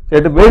 So, you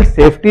have to build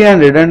safety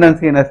and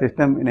redundancy in a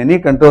system, in any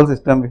control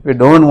system. If we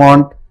don't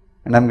want,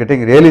 and I am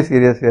getting really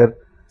serious here,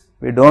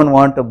 we don't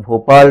want a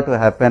Bhopal to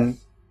happen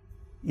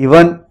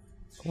even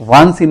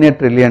once in a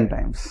trillion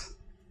times.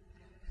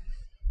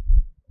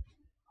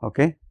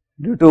 Okay,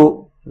 due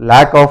to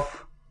lack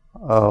of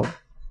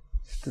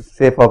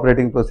safe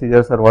operating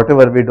procedures or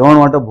whatever, we don't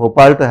want a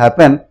Bhopal to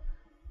happen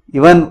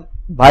even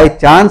by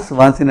chance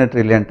once in a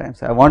trillion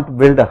times. I want to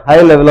build a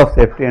high level of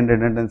safety and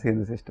redundancy in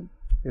the system.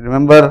 You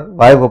remember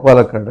why Bhopal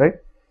occurred, right?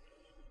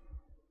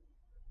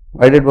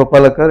 Why did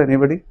Bhopal occur?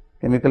 Anybody?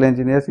 Chemical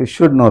engineers, you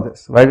should know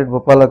this. Why did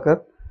Bhopal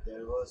occur?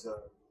 There was a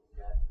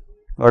gas.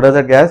 What was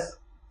that gas?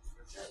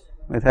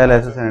 Methyl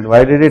isocyanate.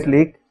 Why did it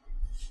leak?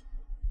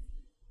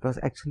 It was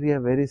actually a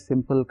very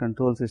simple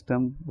control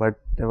system, but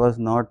there was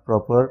not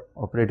proper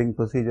operating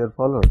procedure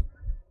followed.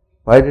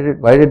 Why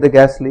did the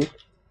gas leak?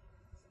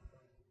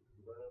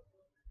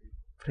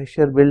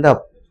 Pressure build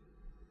up.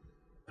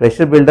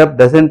 Pressure build up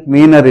doesn't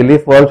mean a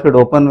relief valve should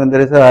open when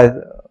there is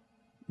a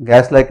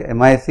gas like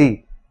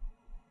MIC.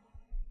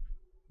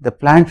 The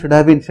plant should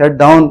have been shut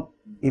down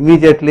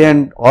immediately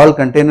and all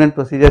containment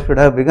procedures should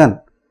have begun.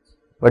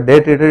 But they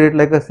treated it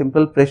like a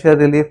simple pressure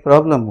relief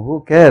problem.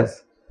 Who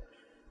cares?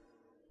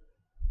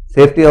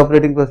 Safety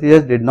operating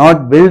procedures was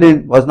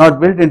not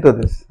built into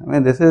this.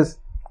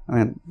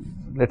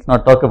 Let's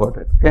not talk about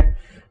it. Okay.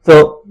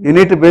 So you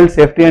need to build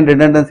safety and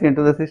redundancy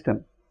into the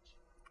system.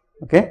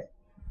 Okay.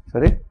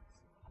 Sorry.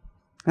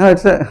 No,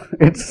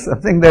 it's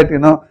something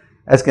that,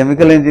 as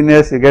chemical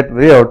engineers you get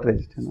very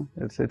outraged.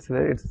 It's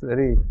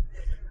very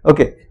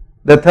okay.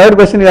 The third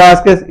question you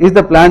ask is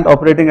the plant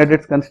operating at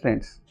its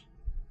constraints?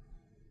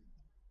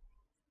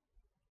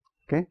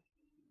 Okay.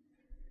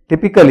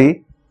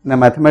 Typically, in a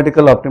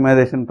mathematical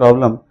optimization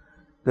problem,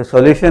 the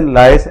solution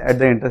lies at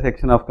the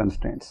intersection of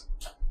constraints.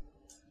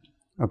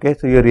 Okay,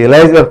 so you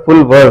realize your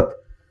full worth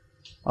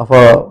of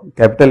a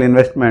capital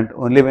investment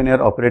only when you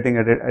are operating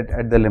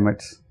at the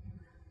limits.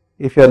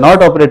 If you are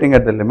not operating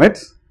at the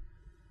limits,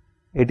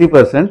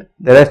 80%,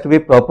 there has to be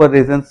proper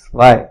reasons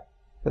why.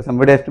 So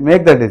somebody has to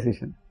make that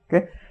decision.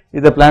 Okay,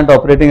 is the plant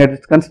operating at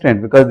its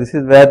constraint? Because this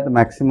is where the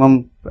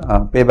maximum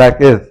payback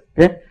is.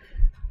 Okay.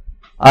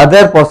 Are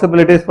there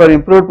possibilities for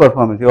improved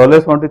performance? You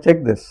always want to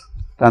check this.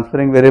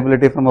 Transferring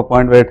variability from a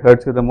point where it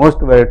hurts you the most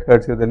to where it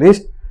hurts you the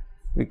least.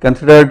 We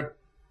considered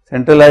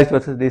centralized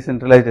versus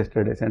decentralized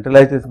yesterday.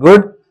 Centralized is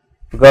good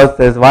because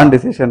there is one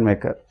decision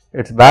maker.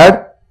 It's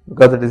bad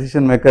because the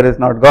decision maker is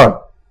not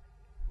God.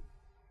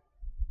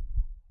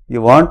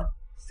 You want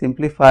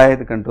simplify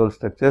the control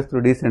structures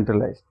through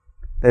decentralized.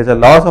 There is a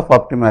loss of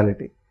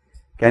optimality.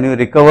 Can you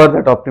recover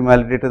that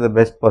optimality to the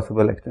best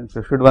possible extent?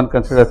 So should one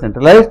consider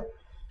centralized?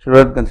 Should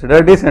one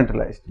consider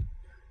decentralized?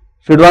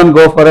 Should one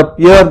go for a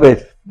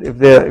if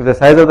the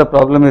size of the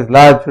problem is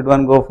large, should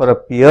one go for a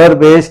peer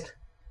based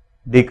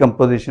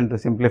decomposition to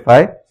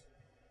simplify?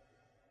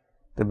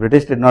 The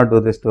British did not do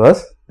this to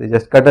us. They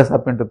just cut us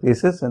up into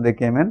pieces when they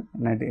came in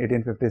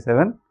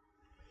 1857.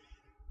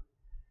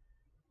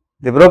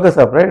 They broke us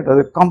up, right? It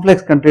was a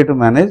complex country to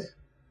manage.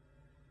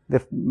 They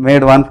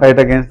made one fight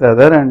against the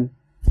other and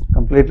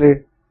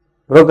completely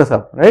broke us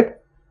up, right?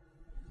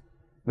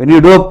 When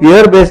you do a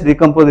peer based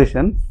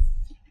decomposition,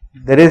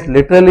 there is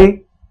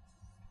literally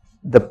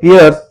the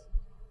peers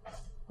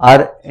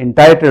are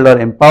entitled or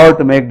empowered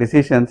to make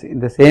decisions in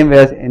the same way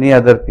as any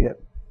other peer.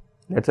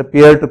 That is a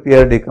peer to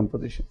peer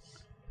decomposition.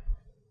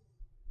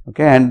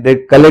 Okay, and they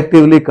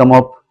collectively come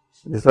up,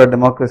 this is what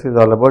democracy is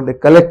all about, they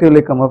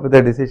collectively come up with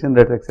a decision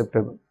that is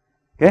acceptable.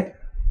 Okay.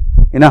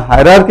 In a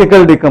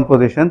hierarchical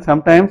decomposition,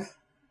 sometimes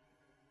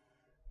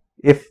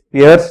if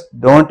peers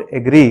do not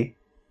agree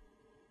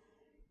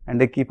and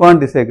they keep on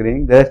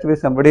disagreeing, there has to be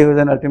somebody who is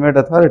an ultimate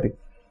authority,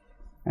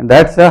 and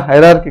that is a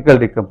hierarchical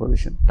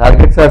decomposition.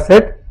 Targets are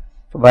set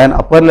by an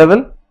upper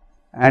level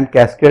and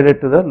cascaded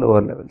to the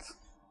lower levels.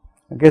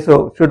 Okay,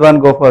 so should one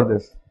go for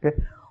this? Okay,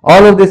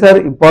 all of these are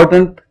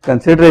important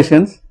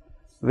considerations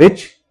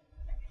which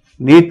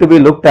need to be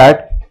looked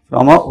at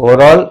from a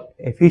overall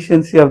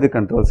efficiency of the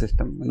control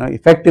system,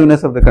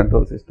 effectiveness of the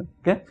control system.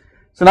 Okay,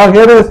 so now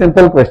here is a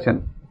simple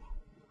question.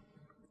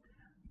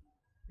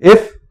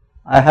 If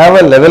I have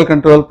a level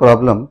control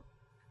problem,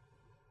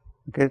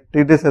 okay,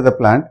 treat this as a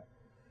plant.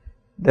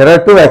 There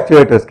are two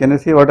actuators. Can you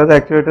see what are the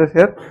actuators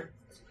here?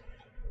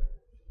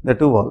 The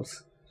two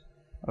valves.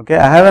 Okay,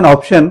 I have an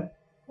option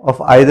of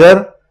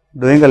either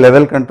doing a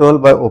level control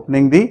by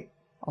opening the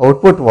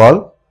output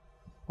valve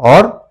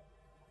or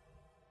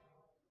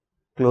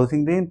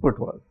closing the input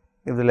valve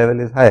if the level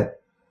is higher.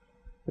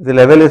 If the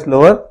level is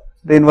lower,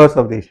 the inverse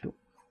of these two.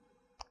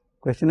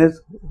 Question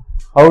is,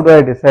 how do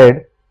I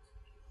decide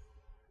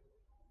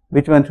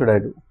which one should I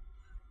do?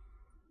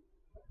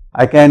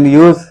 I can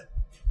use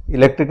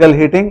electrical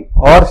heating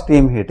or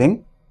steam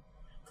heating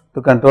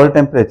to control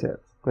temperature.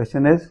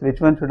 Question is,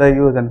 which one should I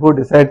use and who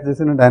decides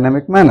this in a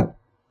dynamic manner?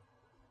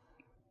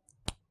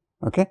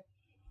 Okay.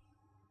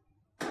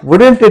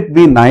 Wouldn't it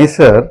be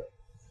nicer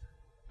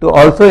to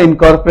also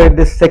incorporate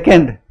this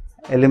second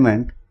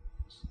element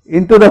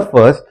into the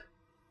first?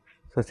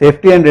 So,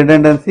 safety and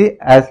redundancy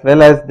as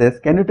well as this.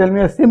 Can you tell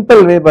me a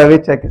simple way by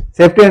which I can?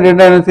 Safety and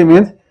redundancy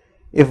means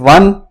if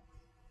one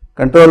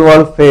control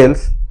valve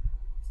fails,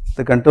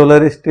 the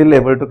controller is still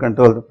able to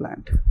control the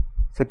plant.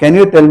 So, can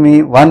you tell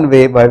me one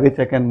way by which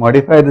I can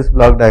modify this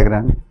block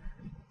diagram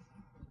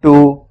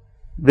to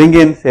bring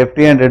in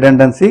safety and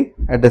redundancy,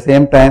 at the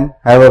same time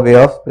have a way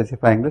of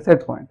specifying the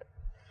set point?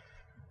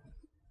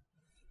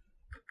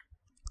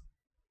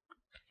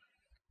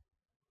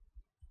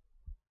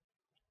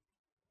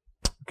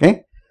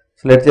 Okay,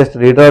 so let us just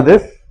redraw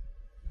this.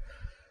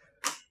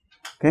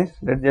 Okay,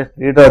 let us just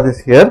redraw this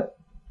here.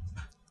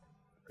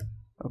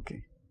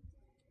 Okay,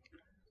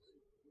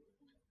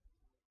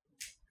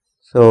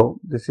 so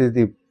this is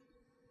the,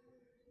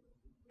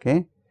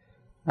 okay,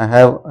 I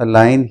have a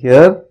line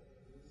here,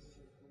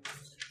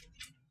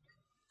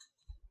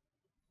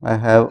 I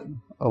have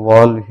a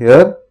valve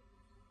here,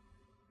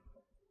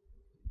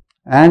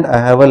 and I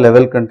have a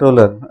level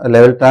controller, a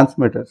level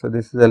transmitter. So,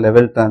 this is a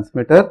level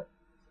transmitter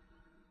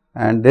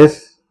and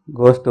this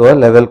goes to a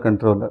level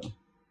controller.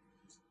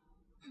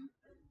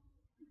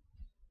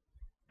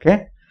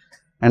 Okay,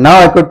 and now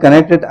I could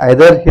connect it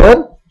either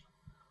here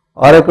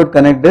or I could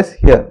connect this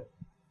here.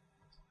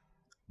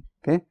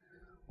 Okay,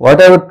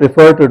 what I would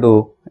prefer to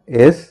do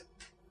is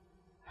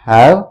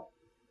have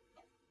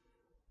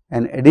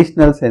an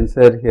additional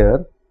sensor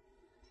here,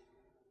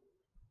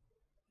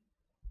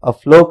 a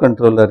flow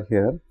controller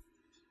here.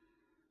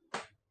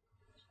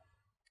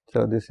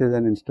 So, this is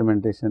an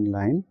instrumentation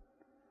line,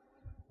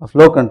 a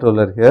flow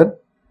controller here,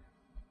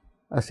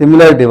 a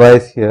similar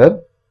device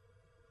here,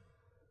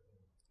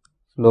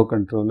 flow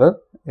controller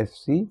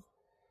FC,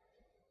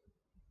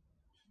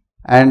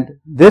 and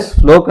this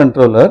flow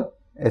controller,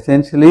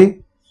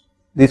 essentially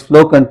these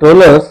flow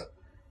controllers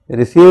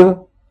receive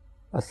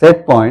a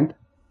set point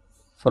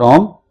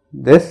from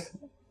this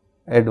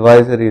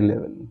advisory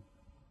level.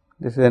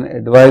 This is an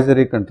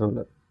advisory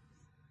controller.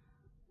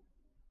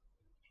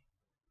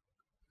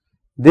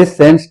 This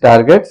sends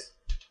targets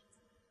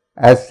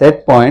as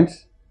set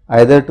points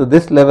either to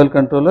this level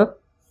controller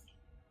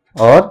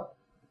or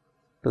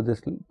to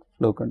this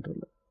flow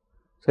controller.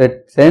 So,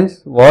 it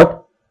sends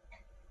what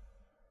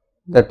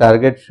the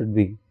target should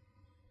be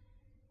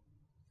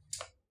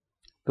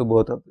to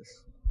both of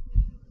this.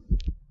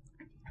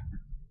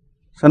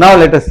 So, now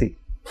let us see.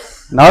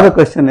 Now, the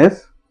question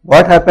is,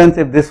 what happens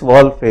if this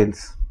valve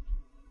fails,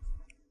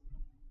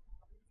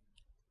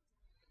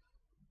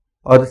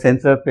 or the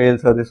sensor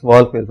fails, or this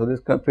valve fails, or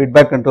this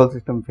feedback control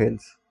system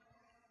fails?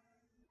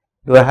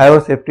 Do I have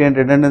a safety and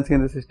redundancy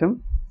in the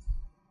system?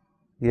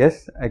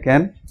 Yes, I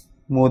can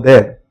move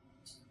there.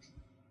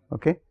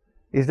 Okay.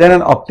 Is there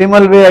an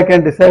optimal way I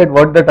can decide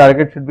what the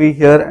target should be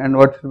here and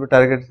what should be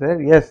targets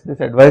there? Yes, this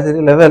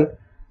advisory level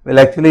will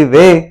actually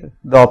weigh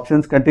the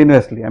options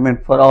continuously. I mean,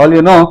 for all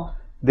you know,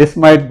 this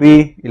might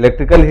be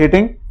electrical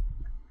heating,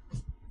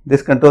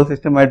 this control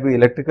system might be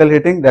electrical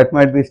heating, that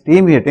might be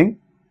steam heating,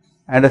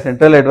 and a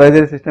central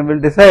advisory system will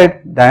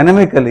decide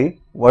dynamically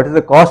what is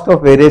the cost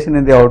of variation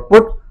in the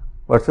output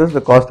versus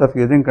the cost of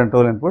using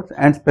control inputs,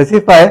 and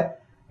specify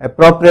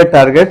appropriate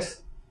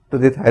targets to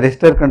this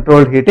thyristor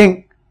controlled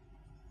heating,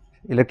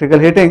 electrical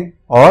heating,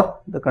 or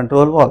the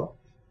control valve.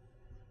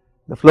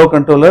 The flow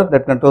controller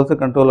that controls the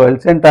control valve will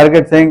send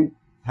target saying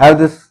have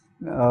this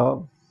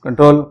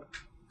control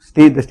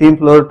the steam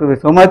flow to be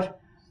so much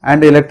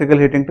and the electrical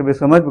heating to be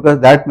so much, because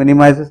that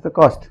minimizes the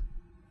cost.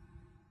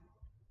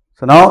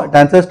 So now it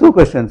answers two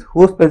questions: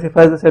 who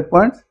specifies the set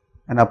points,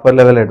 and upper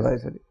level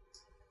advisory.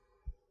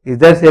 Is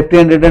there safety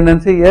and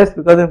redundancy? Yes,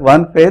 because if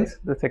one fails,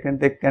 the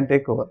second can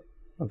take over.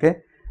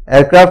 Okay,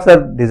 aircrafts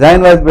are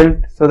design was built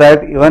so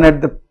that even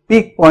at the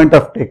peak point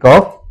of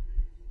takeoff,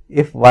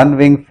 if one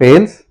wing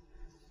fails,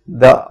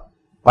 the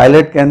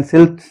pilot can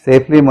still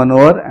safely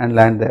maneuver and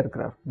land the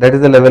aircraft. That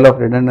is the level of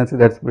redundancy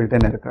that's built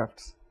in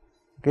aircrafts.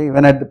 Okay,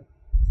 even at the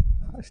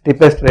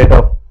steepest rate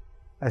of,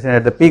 as in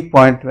at the peak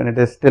point when it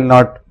is still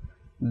not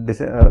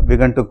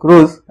begun to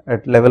cruise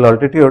at level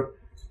altitude,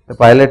 the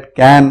pilot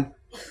can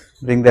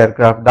bring the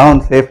aircraft down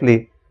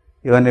safely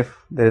even if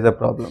there is a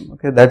problem.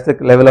 Okay, that's the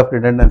level of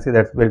redundancy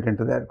that's built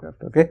into the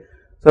aircraft. Okay,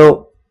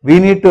 so we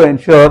need to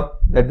ensure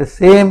that the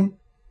same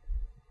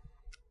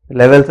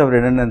levels of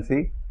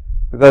redundancy,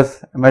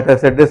 because I might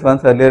have said this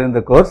once earlier in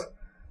the course,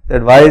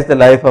 that why is the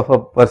life of a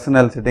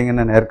personnel sitting in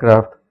an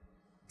aircraft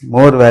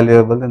more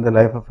valuable than the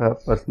life of a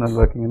personnel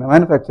working in a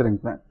manufacturing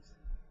plant?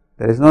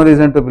 There is no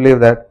reason to believe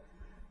that.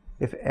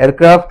 If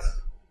aircrafts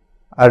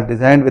are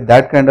designed with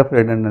that kind of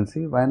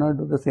redundancy, why not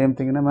do the same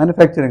thing in a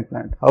manufacturing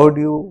plant? How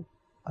do you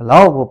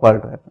allow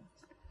Bhopal to happen?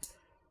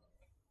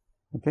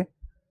 Okay,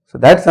 so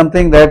that's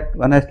something that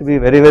one has to be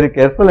very, very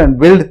careful and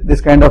build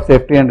this kind of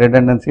safety and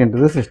redundancy into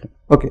the system.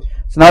 Okay,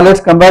 so now let's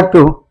come back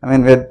to, I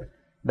mean, we're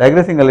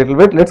digressing a little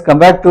bit. Let's come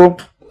back to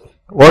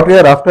what we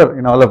are after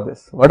in all of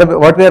this. What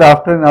we are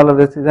after in all of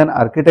this is an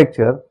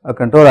architecture, a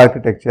control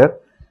architecture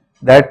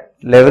that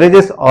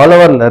leverages all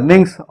our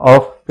learnings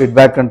of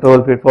feedback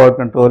control, feed forward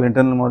control,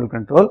 internal model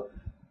control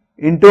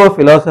into a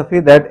philosophy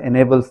that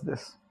enables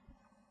this.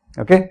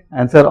 Okay,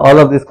 answer all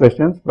of these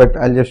questions, but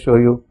I'll just show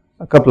you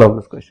a couple of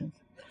those questions.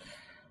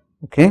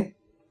 Okay,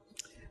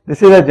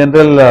 this is a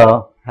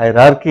general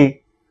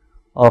hierarchy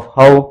of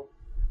how,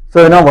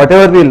 so you know,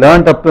 whatever we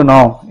learnt up to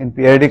now in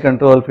PID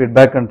control,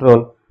 feedback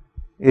control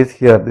is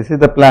here. This is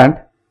the plant,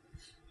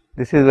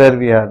 this is where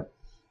we are.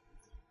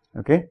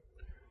 Okay,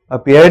 a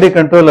PID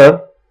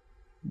controller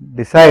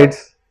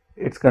decides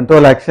its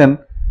control action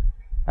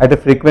at a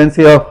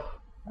frequency of,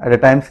 at a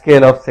time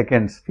scale of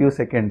seconds, few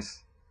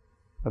seconds.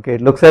 Okay,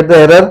 it looks at the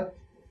error,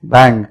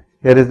 bang,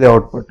 here is the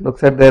output.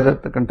 Looks at the error,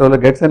 the controller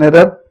gets an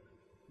error,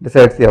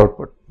 decides the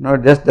output. Now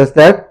it just does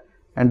that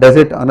and does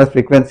it on a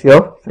frequency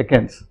of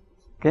seconds.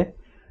 Okay,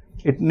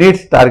 it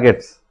needs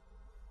targets.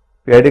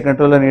 PID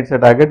controller needs a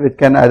target which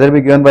can either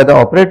be given by the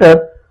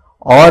operator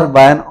or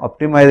by an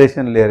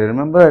optimization layer.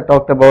 Remember I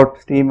talked about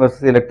steam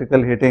versus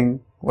electrical heating,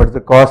 what is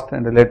the cost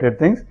and related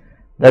things.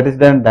 That is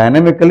done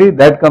dynamically.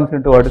 That comes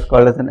into what is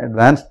called as an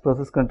advanced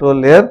process control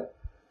layer.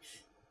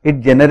 It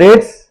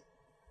generates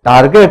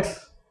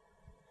targets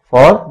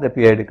for the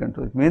PID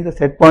control. It means the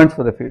set points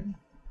for the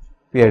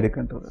PID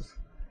controllers.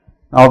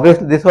 Now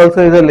obviously this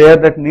also is a layer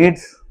that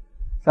needs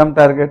some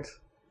targets.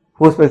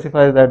 Who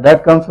specifies that?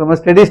 That comes from a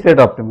steady state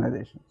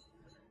optimization,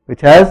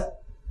 which has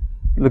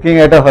looking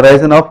at a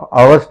horizon of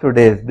hours to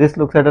days. This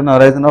looks at an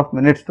horizon of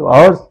minutes to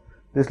hours.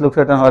 This looks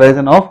at an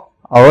horizon of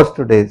hours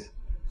to days,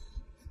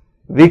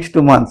 weeks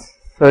to months.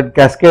 So it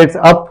cascades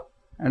up,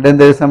 and then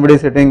there is somebody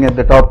sitting at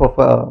the top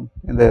of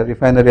in the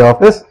refinery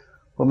office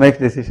who makes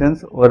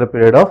decisions over a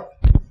period of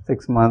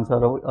 6 months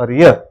or a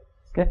year.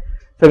 Okay,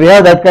 so we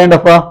have that kind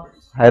of a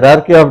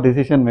hierarchy of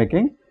decision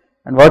making,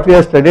 and what we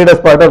have studied as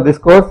part of this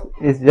course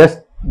is just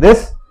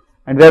this,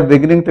 and we are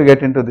beginning to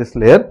get into this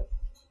layer.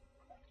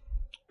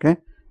 Okay,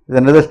 there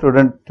is another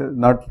student,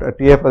 not a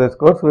TA for this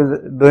course, who is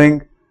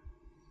doing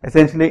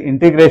essentially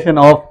integration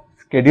of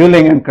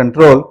scheduling and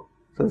control.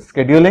 So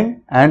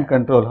scheduling and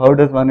control, how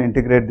does one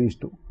integrate these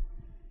two?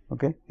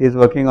 Okay, he is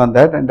working on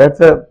that, and that's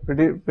a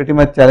pretty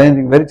much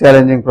challenging, very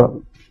challenging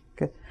problem.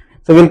 Okay,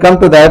 so we'll come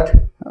to that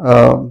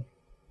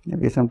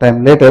maybe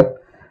sometime later,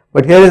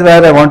 but here is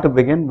where I want to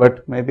begin,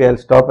 but maybe I'll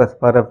stop as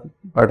part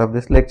of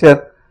this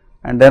lecture,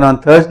 and then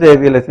on Thursday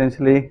we'll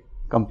essentially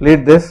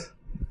complete this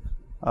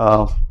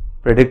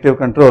predictive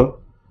control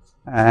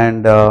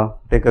and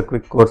take a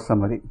quick course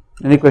summary.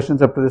 Any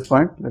questions up to this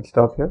point? Let's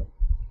stop here.